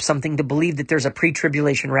make up something to believe that there's a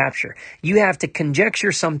pre-tribulation rapture. You have to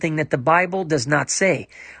conjecture something that the Bible does not say.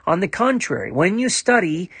 On the contrary, when you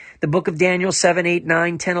study the book of Daniel 7, 8,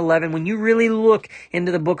 9, 10, 11, when you really look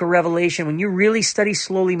into the book of Revelation, when you really study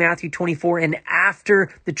slowly Matthew 24 and after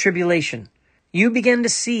the tribulation, you begin to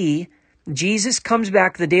see Jesus comes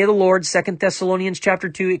back the day of the Lord, 2 Thessalonians chapter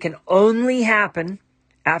 2. It can only happen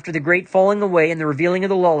after the great falling away and the revealing of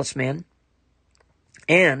the lawless man.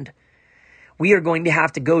 And we are going to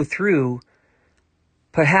have to go through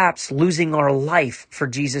perhaps losing our life for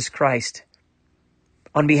Jesus Christ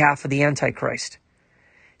on behalf of the Antichrist.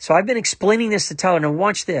 So I've been explaining this to Tyler. Now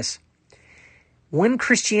watch this. When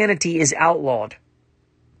Christianity is outlawed,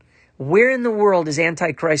 where in the world is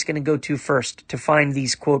Antichrist going to go to first to find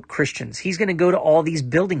these, quote, Christians? He's going to go to all these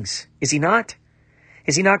buildings. Is he not?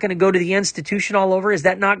 Is he not going to go to the institution all over? Is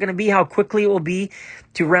that not going to be how quickly it will be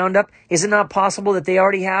to round up? Is it not possible that they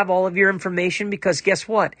already have all of your information? Because guess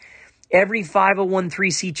what? Every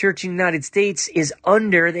 501(c) church in the United States is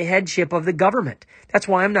under the headship of the government. That's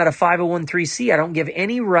why I'm not a 501(c). I don't give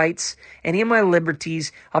any rights, any of my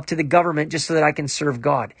liberties up to the government just so that I can serve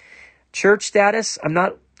God. Church status, I'm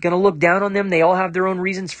not going to look down on them. They all have their own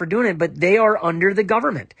reasons for doing it, but they are under the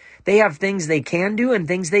government. They have things they can do and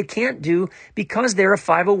things they can't do because they're a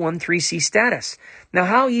 501(c) status. Now,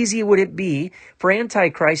 how easy would it be for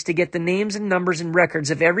Antichrist to get the names and numbers and records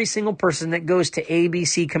of every single person that goes to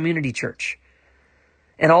ABC Community Church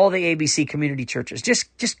and all the ABC Community Churches?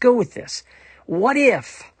 Just go with this. What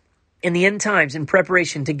if in the end times, in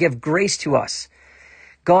preparation to give grace to us,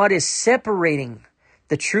 God is separating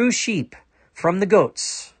the true sheep from the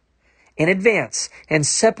goats in advance and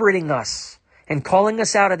separating us and calling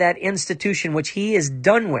us out of that institution, which he is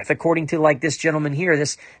done with, according to like this gentleman here,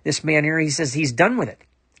 this man here, he says he's done with it,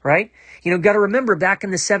 right? Got to remember back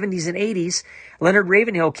in the 70s and 80s, Leonard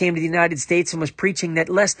Ravenhill came to the United States and was preaching that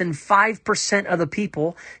less than 5% of the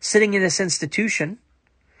people sitting in this institution,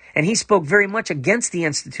 and he spoke very much against the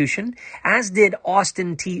institution, as did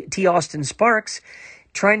Austin Sparks,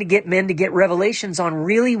 trying to get men to get revelations on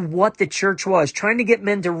really what the church was, trying to get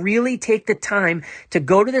men to really take the time to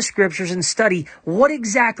go to the scriptures and study what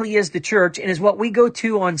exactly is the church and is what we go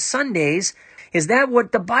to on Sundays. Is that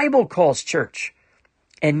what the Bible calls church?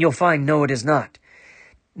 And you'll find, no, it is not.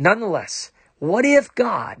 Nonetheless, what if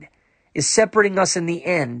God is separating us in the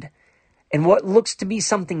end, and what looks to be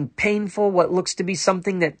something painful, what looks to be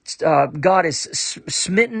something that God is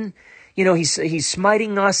smitten he's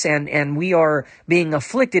smiting us and we are being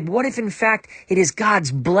afflicted? What if in fact it is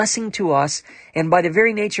God's blessing to us, and by the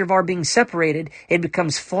very nature of our being separated, it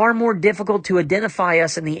becomes far more difficult to identify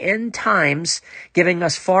us in the end times, giving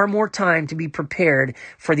us far more time to be prepared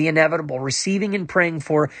for the inevitable, receiving and praying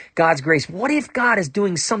for God's grace? What if God is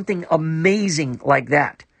doing something amazing like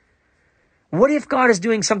that? What if God is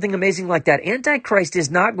doing something amazing like that? Antichrist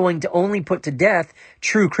is not going to only put to death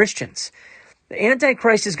true Christians. The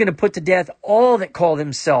Antichrist is going to put to death all that call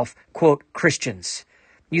themselves, quote, Christians.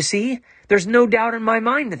 You see, there's no doubt in my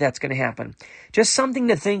mind that that's going to happen. Just something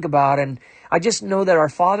to think about. And I just know that our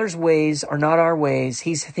Father's ways are not our ways.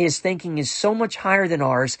 His thinking is so much higher than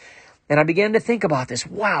ours. And I began to think about this.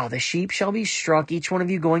 Wow, the sheep shall be struck, each one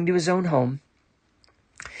of you going to his own home.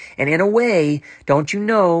 And in a way, don't you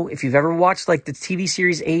know, if you've ever watched like the TV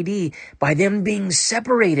series AD, by them being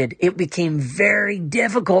separated, it became very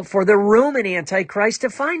difficult for the Roman Antichrist to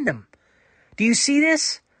find them. Do you see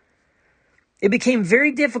this? It became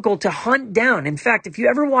very difficult to hunt down. In fact, if you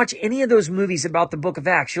ever watch any of those movies about the book of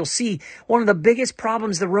Acts, you'll see one of the biggest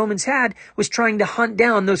problems the Romans had was trying to hunt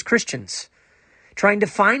down those Christians, trying to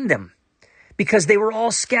find them. Because they were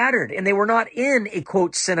all scattered and they were not in a,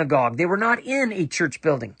 quote, synagogue. They were not in a church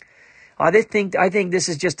building. I think this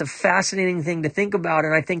is just a fascinating thing to think about.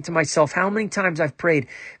 And I think to myself, how many times I've prayed,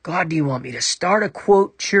 God, do you want me to start a,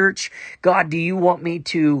 quote, church? God, do you want me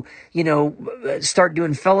to, start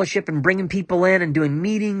doing fellowship and bringing people in and doing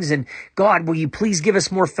meetings? And God, will you please give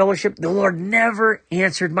us more fellowship? The Lord never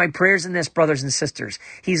answered my prayers in this, brothers and sisters.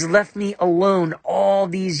 He's left me alone all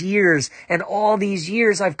these years. And all these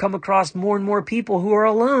years, I've come across more and more people who are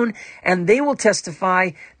alone, and they will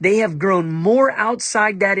testify they have grown more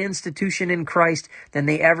outside that institution in Christ than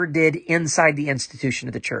they ever did inside the institution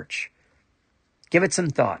of the church. Give it some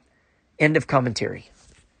thought. End of commentary.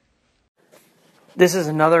 This is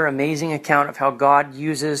another amazing account of how God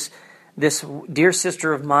uses this dear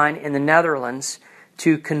sister of mine in the Netherlands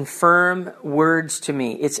to confirm words to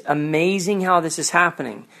me. It's amazing how this is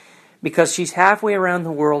happening, because she's halfway around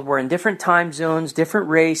the world. We're in different time zones, different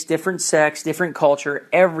race, different sex, different culture,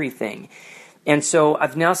 everything. And so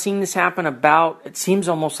I've now seen this happen about, it seems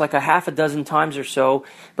almost like a half a dozen times or so.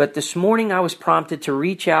 But this morning I was prompted to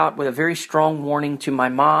reach out with a very strong warning to my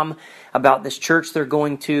mom about this church they're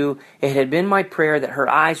going to. It had been my prayer that her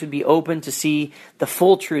eyes would be open to see the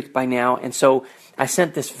full truth by now. And so I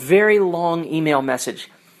sent this very long email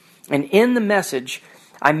message. And in the message,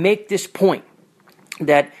 I make this point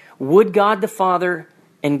that would God the Father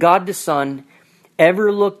and God the Son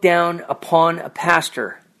ever look down upon a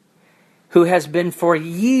pastor who has been for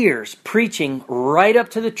years preaching right up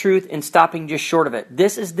to the truth and stopping just short of it?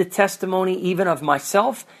 This is the testimony even of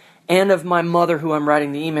myself and of my mother, who I'm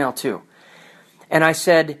writing the email to. And I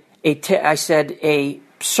said a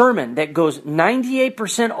sermon that goes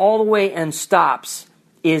 98% all the way and stops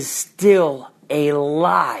is still a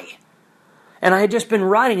lie. And I had just been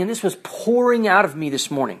writing, and this was pouring out of me this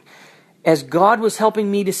morning as God was helping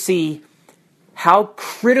me to see how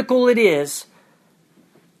critical it is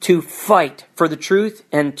to fight for the truth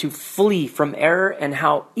and to flee from error, and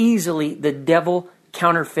how easily the devil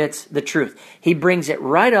counterfeits the truth. He brings it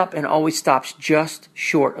right up and always stops just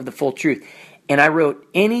short of the full truth. And I wrote,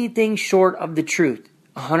 anything short of the truth,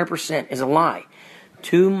 100% is a lie.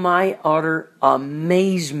 To my utter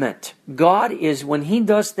amazement, God is, when He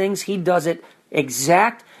does things, He does it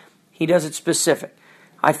exact, He does it specific.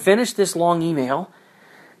 I finished this long email.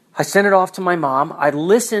 I sent it off to my mom. I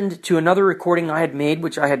listened to another recording I had made,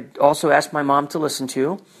 which I had also asked my mom to listen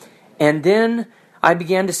to. And then I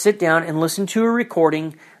began to sit down and listen to a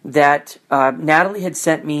recording that Natalie had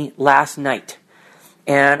sent me last night.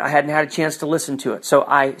 And I hadn't had a chance to listen to it. So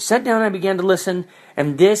I sat down and I began to listen.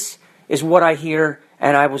 And this is what I hear.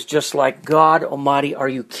 And I was just like, God Almighty, are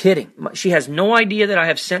you kidding? She has no idea that I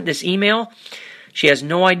have sent this email. She has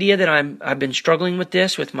no idea that I've been struggling with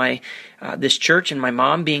this, with my this church and my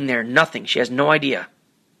mom being there. Nothing. She has no idea.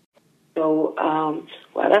 So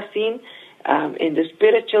what I've seen in the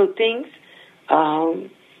spiritual things, I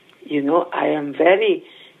am very,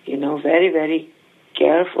 very, very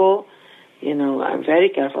careful. I'm very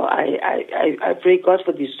careful. I pray God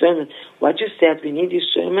for discernment. What you said, we need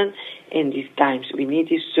discernment in these times. We need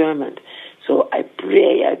discernment. So I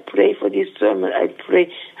pray for discernment. I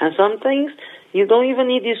pray. And some things, you don't even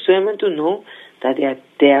need discernment to know that they are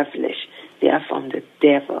devilish. They are from the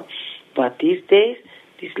devil. But these days,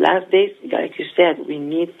 these last days, like you said, we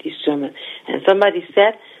need discernment. And somebody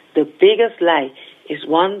said the biggest lie is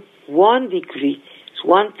one degree, it's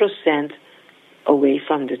 1% away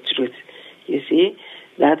from the truth. You see,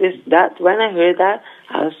 that when I heard that,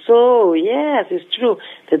 So, yes, it's true.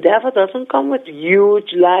 The devil doesn't come with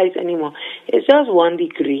huge lies anymore. It's just 1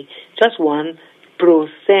 degree, just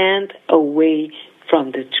 1% away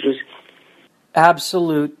from the truth.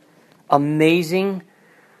 Absolute, amazing,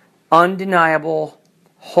 undeniable,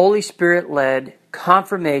 Holy Spirit-led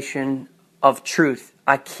confirmation of truth.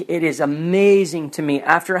 It is amazing to me.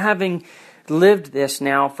 After having lived this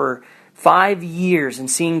now for 5 years and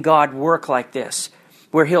seeing God work like this,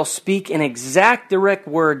 where He'll speak an exact direct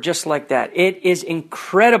word just like that. It is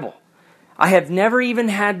incredible. I have never even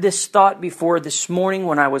had this thought before this morning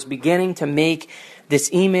when I was beginning to make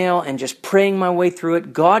this email and just praying my way through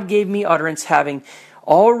it. God gave me utterance, having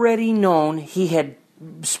already known He had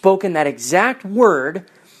spoken that exact word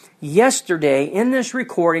yesterday in this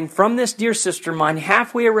recording from this dear sister of mine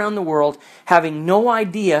halfway around the world, having no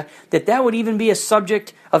idea that that would even be a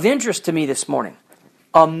subject of interest to me this morning.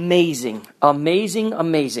 Amazing, amazing,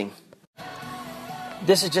 amazing.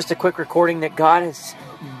 This is just a quick recording that God has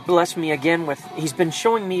blessed me again with. He's been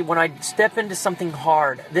showing me when I step into something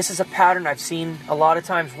hard. This is a pattern I've seen a lot of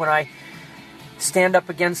times when I stand up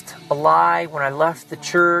against a lie, when I left the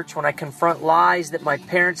church, when I confront lies that my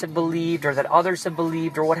parents have believed or that others have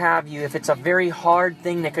believed or what have you. If it's a very hard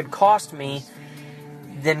thing that could cost me,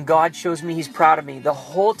 then God shows me He's proud of me. The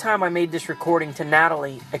whole time I made this recording to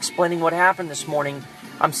Natalie, explaining what happened this morning,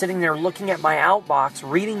 I'm sitting there looking at my outbox,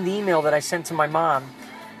 reading the email that I sent to my mom,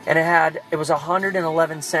 and it was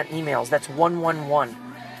 111 sent emails. That's 111.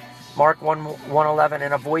 Mark 1:11,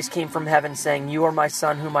 and a voice came from heaven saying, "You are my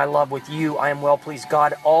son whom I love. With you I am well pleased."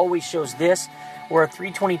 God always shows this. Or a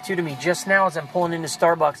 322 to me just now as I'm pulling into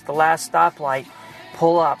Starbucks, the last stoplight,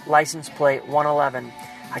 pull up, license plate 111.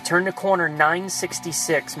 I turn the corner,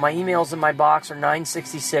 966. My emails in my box are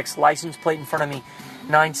 966. License plate in front of me,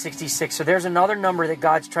 966. So there's another number that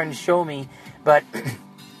God's trying to show me. But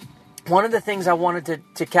one of the things I wanted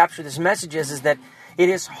to capture this message is that it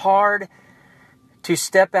is hard to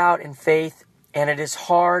step out in faith, and it is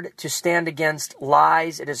hard to stand against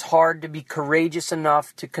lies. It is hard to be courageous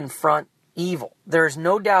enough to confront evil. There is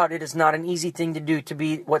no doubt it is not an easy thing to do, to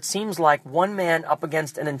be what seems like one man up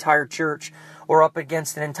against an entire church or up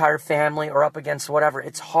against an entire family or up against whatever.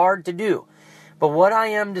 It's hard to do. But what I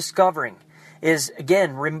am discovering is,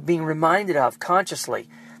 again, being reminded of consciously,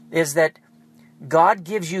 is that God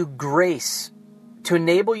gives you grace to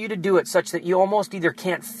enable you to do it such that you almost either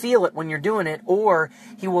can't feel it when you're doing it, or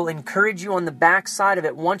He will encourage you on the backside of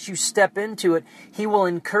it. Once you step into it, He will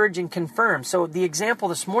encourage and confirm. So the example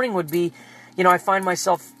this morning would be, I find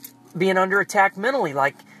myself being under attack mentally.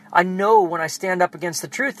 Like, I know when I stand up against the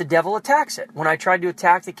truth, the devil attacks it. When I tried to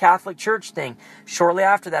attack the Catholic Church thing, shortly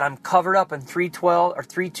after that, I'm covered up in 312 or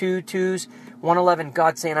 322s, 111.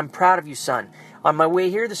 God saying, "I'm proud of you, son." On my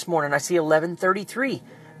way here this morning, I see 1133.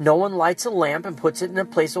 No one lights a lamp and puts it in a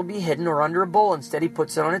place that will be hidden or under a bowl. Instead, He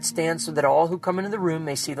puts it on its stand so that all who come into the room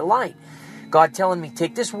may see the light. God telling me,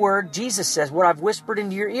 take this word. Jesus says, what I've whispered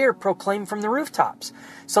into your ear, proclaim from the rooftops.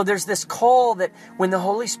 So there's this call that when the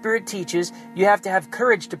Holy Spirit teaches, you have to have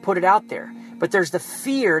courage to put it out there. But there's the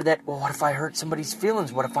fear that, well, what if I hurt somebody's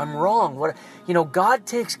feelings? What if I'm wrong? God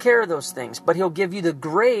takes care of those things, but He'll give you the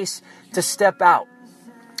grace to step out.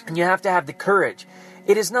 And you have to have the courage.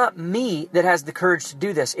 It is not me that has the courage to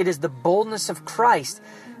do this. It is the boldness of Christ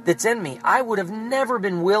that's in me. I would have never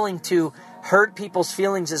been willing to hurt people's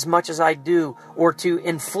feelings as much as I do, or to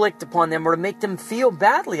inflict upon them, or to make them feel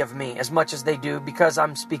badly of me as much as they do because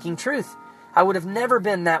I'm speaking truth. I would have never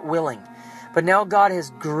been that willing. But now God has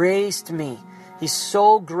graced me. He's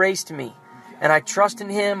so graced me. And I trust in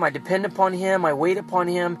Him. I depend upon Him. I wait upon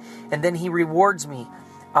Him. And then He rewards me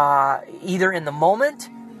either in the moment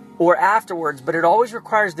or afterwards, but it always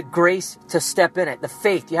requires the grace to step in it, the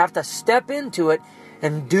faith. You have to step into it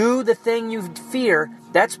and do the thing you fear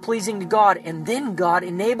that's pleasing to God, and then God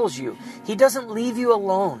enables you. He doesn't leave you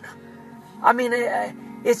alone. I mean,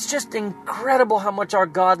 it's just incredible how much our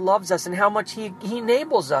God loves us and how much He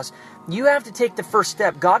enables us. You have to take the first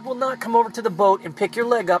step. God will not come over to the boat and pick your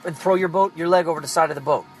leg up and throw your leg over the side of the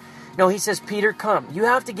boat. No, He says, Peter, come. You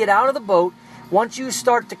have to get out of the boat. Once you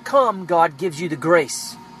start to come, God gives you the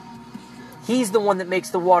grace. He's the one that makes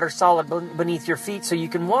the water solid beneath your feet so you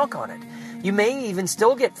can walk on it. You may even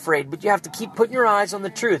still get afraid, but you have to keep putting your eyes on the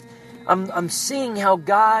truth. I'm seeing how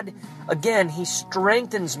God, again, He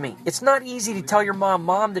strengthens me. It's not easy to tell your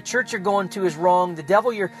mom, the church you're going to is wrong. The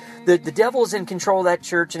devil is in control of that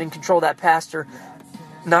church and in control of that pastor,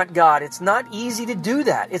 not God. It's not easy to do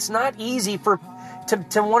that. It's not easy to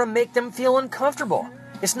want to make them feel uncomfortable.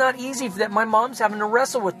 It's not easy that my mom's having to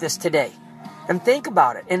wrestle with this today. And think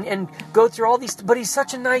about it, and go through all these. But he's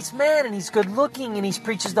such a nice man, and he's good looking, and he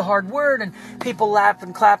preaches the hard word, and people laugh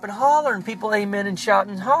and clap and holler, and people amen and shout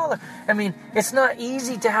and holler. I mean, it's not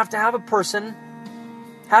easy to have a person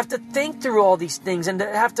have to think through all these things, and to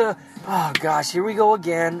have to, oh gosh, here we go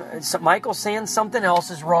again. So Michael's saying something else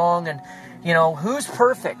is wrong, and who's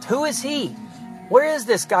perfect? Who is he? Where is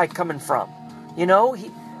this guy coming from? I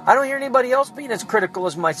don't hear anybody else being as critical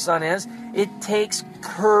as my son is. It takes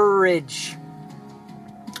courage.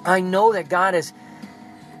 I know that God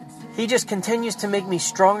He just continues to make me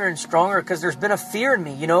stronger and stronger, because there's been a fear in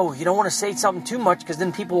me. You don't want to say something too much, because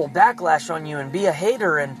then people will backlash on you and be a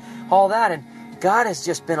hater and all that. And God has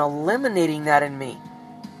just been eliminating that in me.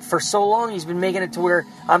 For so long, He's been making it to where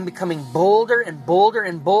I'm becoming bolder and bolder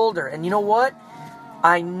and bolder. And you know what?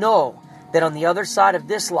 I know that on the other side of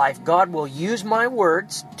this life, God will use my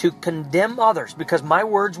words to condemn others, because my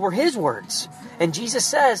words were His words. And Jesus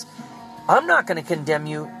says, I'm not going to condemn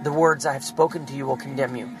you. The words I have spoken to you will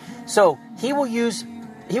condemn you. So He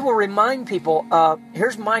will remind people,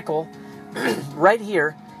 here's Michael right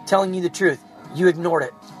here telling you the truth. You ignored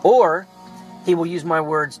it. Or He will use my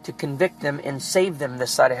words to convict them and save them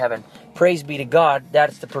this side of heaven. Praise be to God.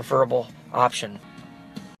 That's the preferable option.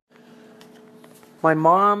 My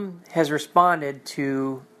mom has responded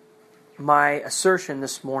to my assertion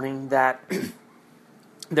this morning that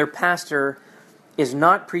their pastor is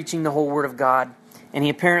not preaching the whole Word of God, and he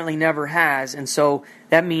apparently never has, and so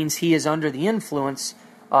that means he is under the influence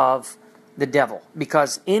of the devil,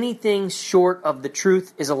 because anything short of the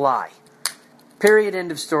truth is a lie. Period,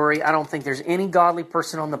 end of story. I don't think there's any godly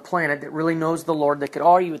person on the planet that really knows the Lord that could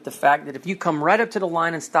argue with the fact that if you come right up to the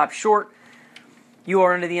line and stop short, you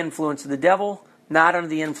are under the influence of the devil, not under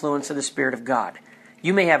the influence of the Spirit of God.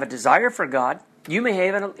 You may have a desire for God. You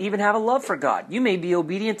may even have a love for God. You may be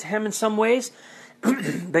obedient to Him in some ways,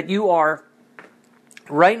 but you are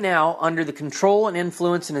right now under the control and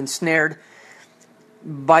influence and ensnared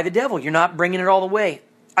by the devil. You're not bringing it all the way.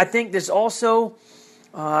 I think this also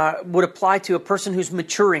would apply to a person who's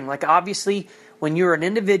maturing. Like obviously, when you're an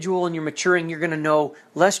individual and you're maturing, you're going to know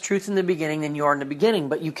less truth in the beginning than you are in the beginning.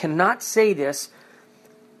 But you cannot say this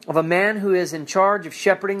of a man who is in charge of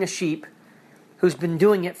shepherding a sheep, who's been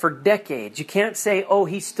doing it for decades. You can't say, oh,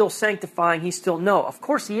 he's still sanctifying, he's still... No, of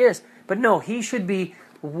course he is. But no, he should be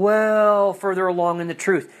well further along in the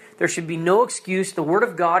truth. There should be no excuse. The Word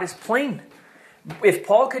of God is plain. If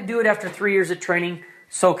Paul could do it after 3 years of training,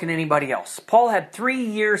 so can anybody else. Paul had 3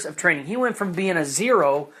 years of training. He went from being a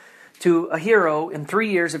zero to a hero in 3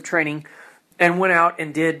 years of training and went out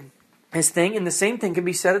and did his thing. And the same thing can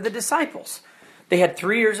be said of the disciples. They had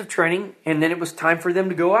 3 years of training, and then it was time for them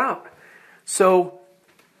to go out. So,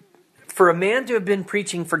 for a man to have been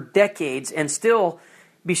preaching for decades and still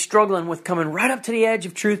be struggling with coming right up to the edge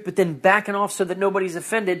of truth, but then backing off so that nobody's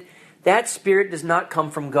offended, that spirit does not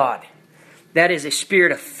come from God. That is a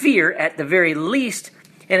spirit of fear at the very least,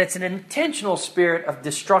 and it's an intentional spirit of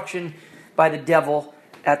destruction by the devil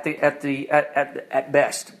at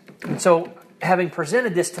best. And so, having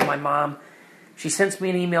presented this to my mom, she sends me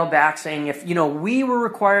an email back saying, if, we were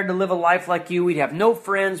required to live a life like you, we'd have no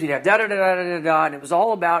friends, we'd have da-da-da-da-da-da, and it was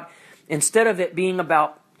all about, instead of it being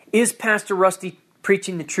about, is Pastor Rusty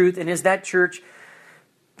preaching the truth, and is that church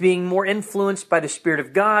being more influenced by the Spirit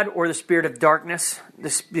of God or the spirit of darkness,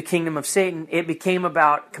 the kingdom of Satan, it became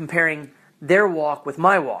about comparing their walk with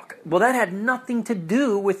my walk. Well, that had nothing to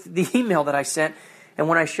do with the email that I sent, and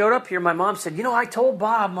when I showed up here, my mom said, I told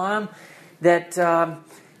Bob, Mom, that...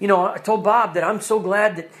 I told Bob that I'm so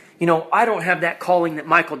glad that, I don't have that calling that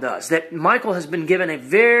Michael does. That Michael has been given a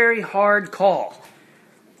very hard call.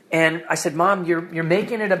 And I said, Mom, you're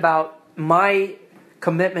making it about my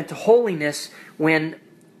commitment to holiness when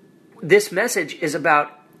this message is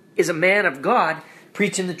about, is a man of God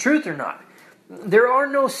preaching the truth or not? There are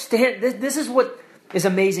no this is what is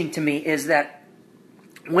amazing to me, is that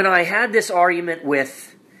when I had this argument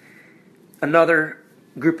with another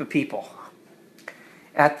group of people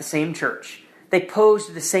at the same church, they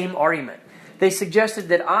posed the same argument. They suggested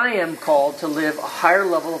that I am called to live a higher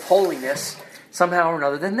level of holiness somehow or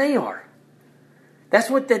another than they are. That's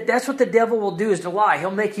what the devil will do, is to lie.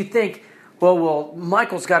 He'll make you think, well,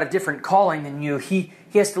 Michael's got a different calling than you. He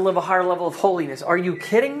has to live a higher level of holiness. Are you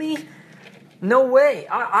kidding me? No way.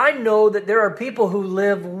 I know that there are people who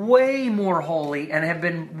live way more holy and have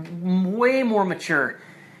been way more mature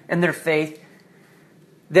in their faith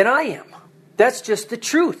than I am. That's just the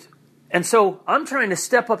truth. And so I'm trying to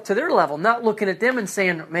step up to their level, not looking at them and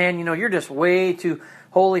saying, man, you're just way too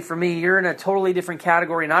holy for me. You're in a totally different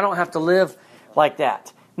category and I don't have to live like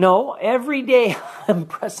that. No, every day I'm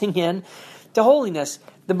pressing in to holiness.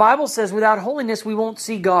 The Bible says without holiness we won't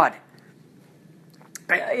see God.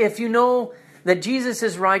 If you know that Jesus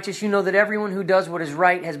is righteous, you know that everyone who does what is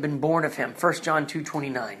right has been born of Him. 1 John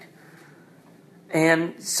 2:29.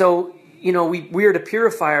 And so, we are to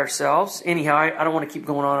purify ourselves. Anyhow, I don't want to keep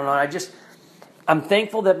going on and on. I'm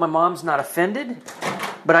thankful that my mom's not offended,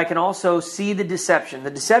 but I can also see the deception.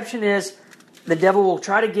 The deception is the devil will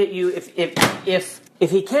try to get you, if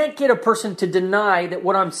he can't get a person to deny that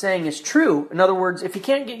what I'm saying is true. In other words, if he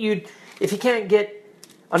can't get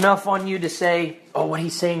enough on you to say, oh, what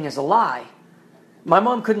he's saying is a lie. My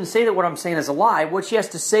mom couldn't say that what I'm saying is a lie. What she has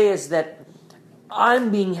to say is that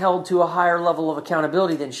I'm being held to a higher level of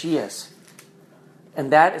accountability than she is.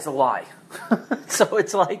 And that is a lie. So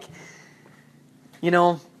it's like,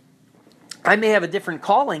 I may have a different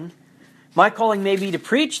calling. My calling may be to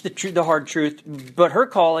preach the hard truth, but her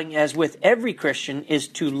calling, as with every Christian, is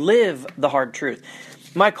to live the hard truth.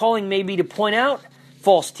 My calling may be to point out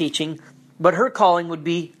false teaching, but her calling would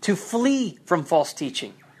be to flee from false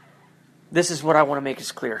teaching. This is what I want to make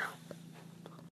as clear.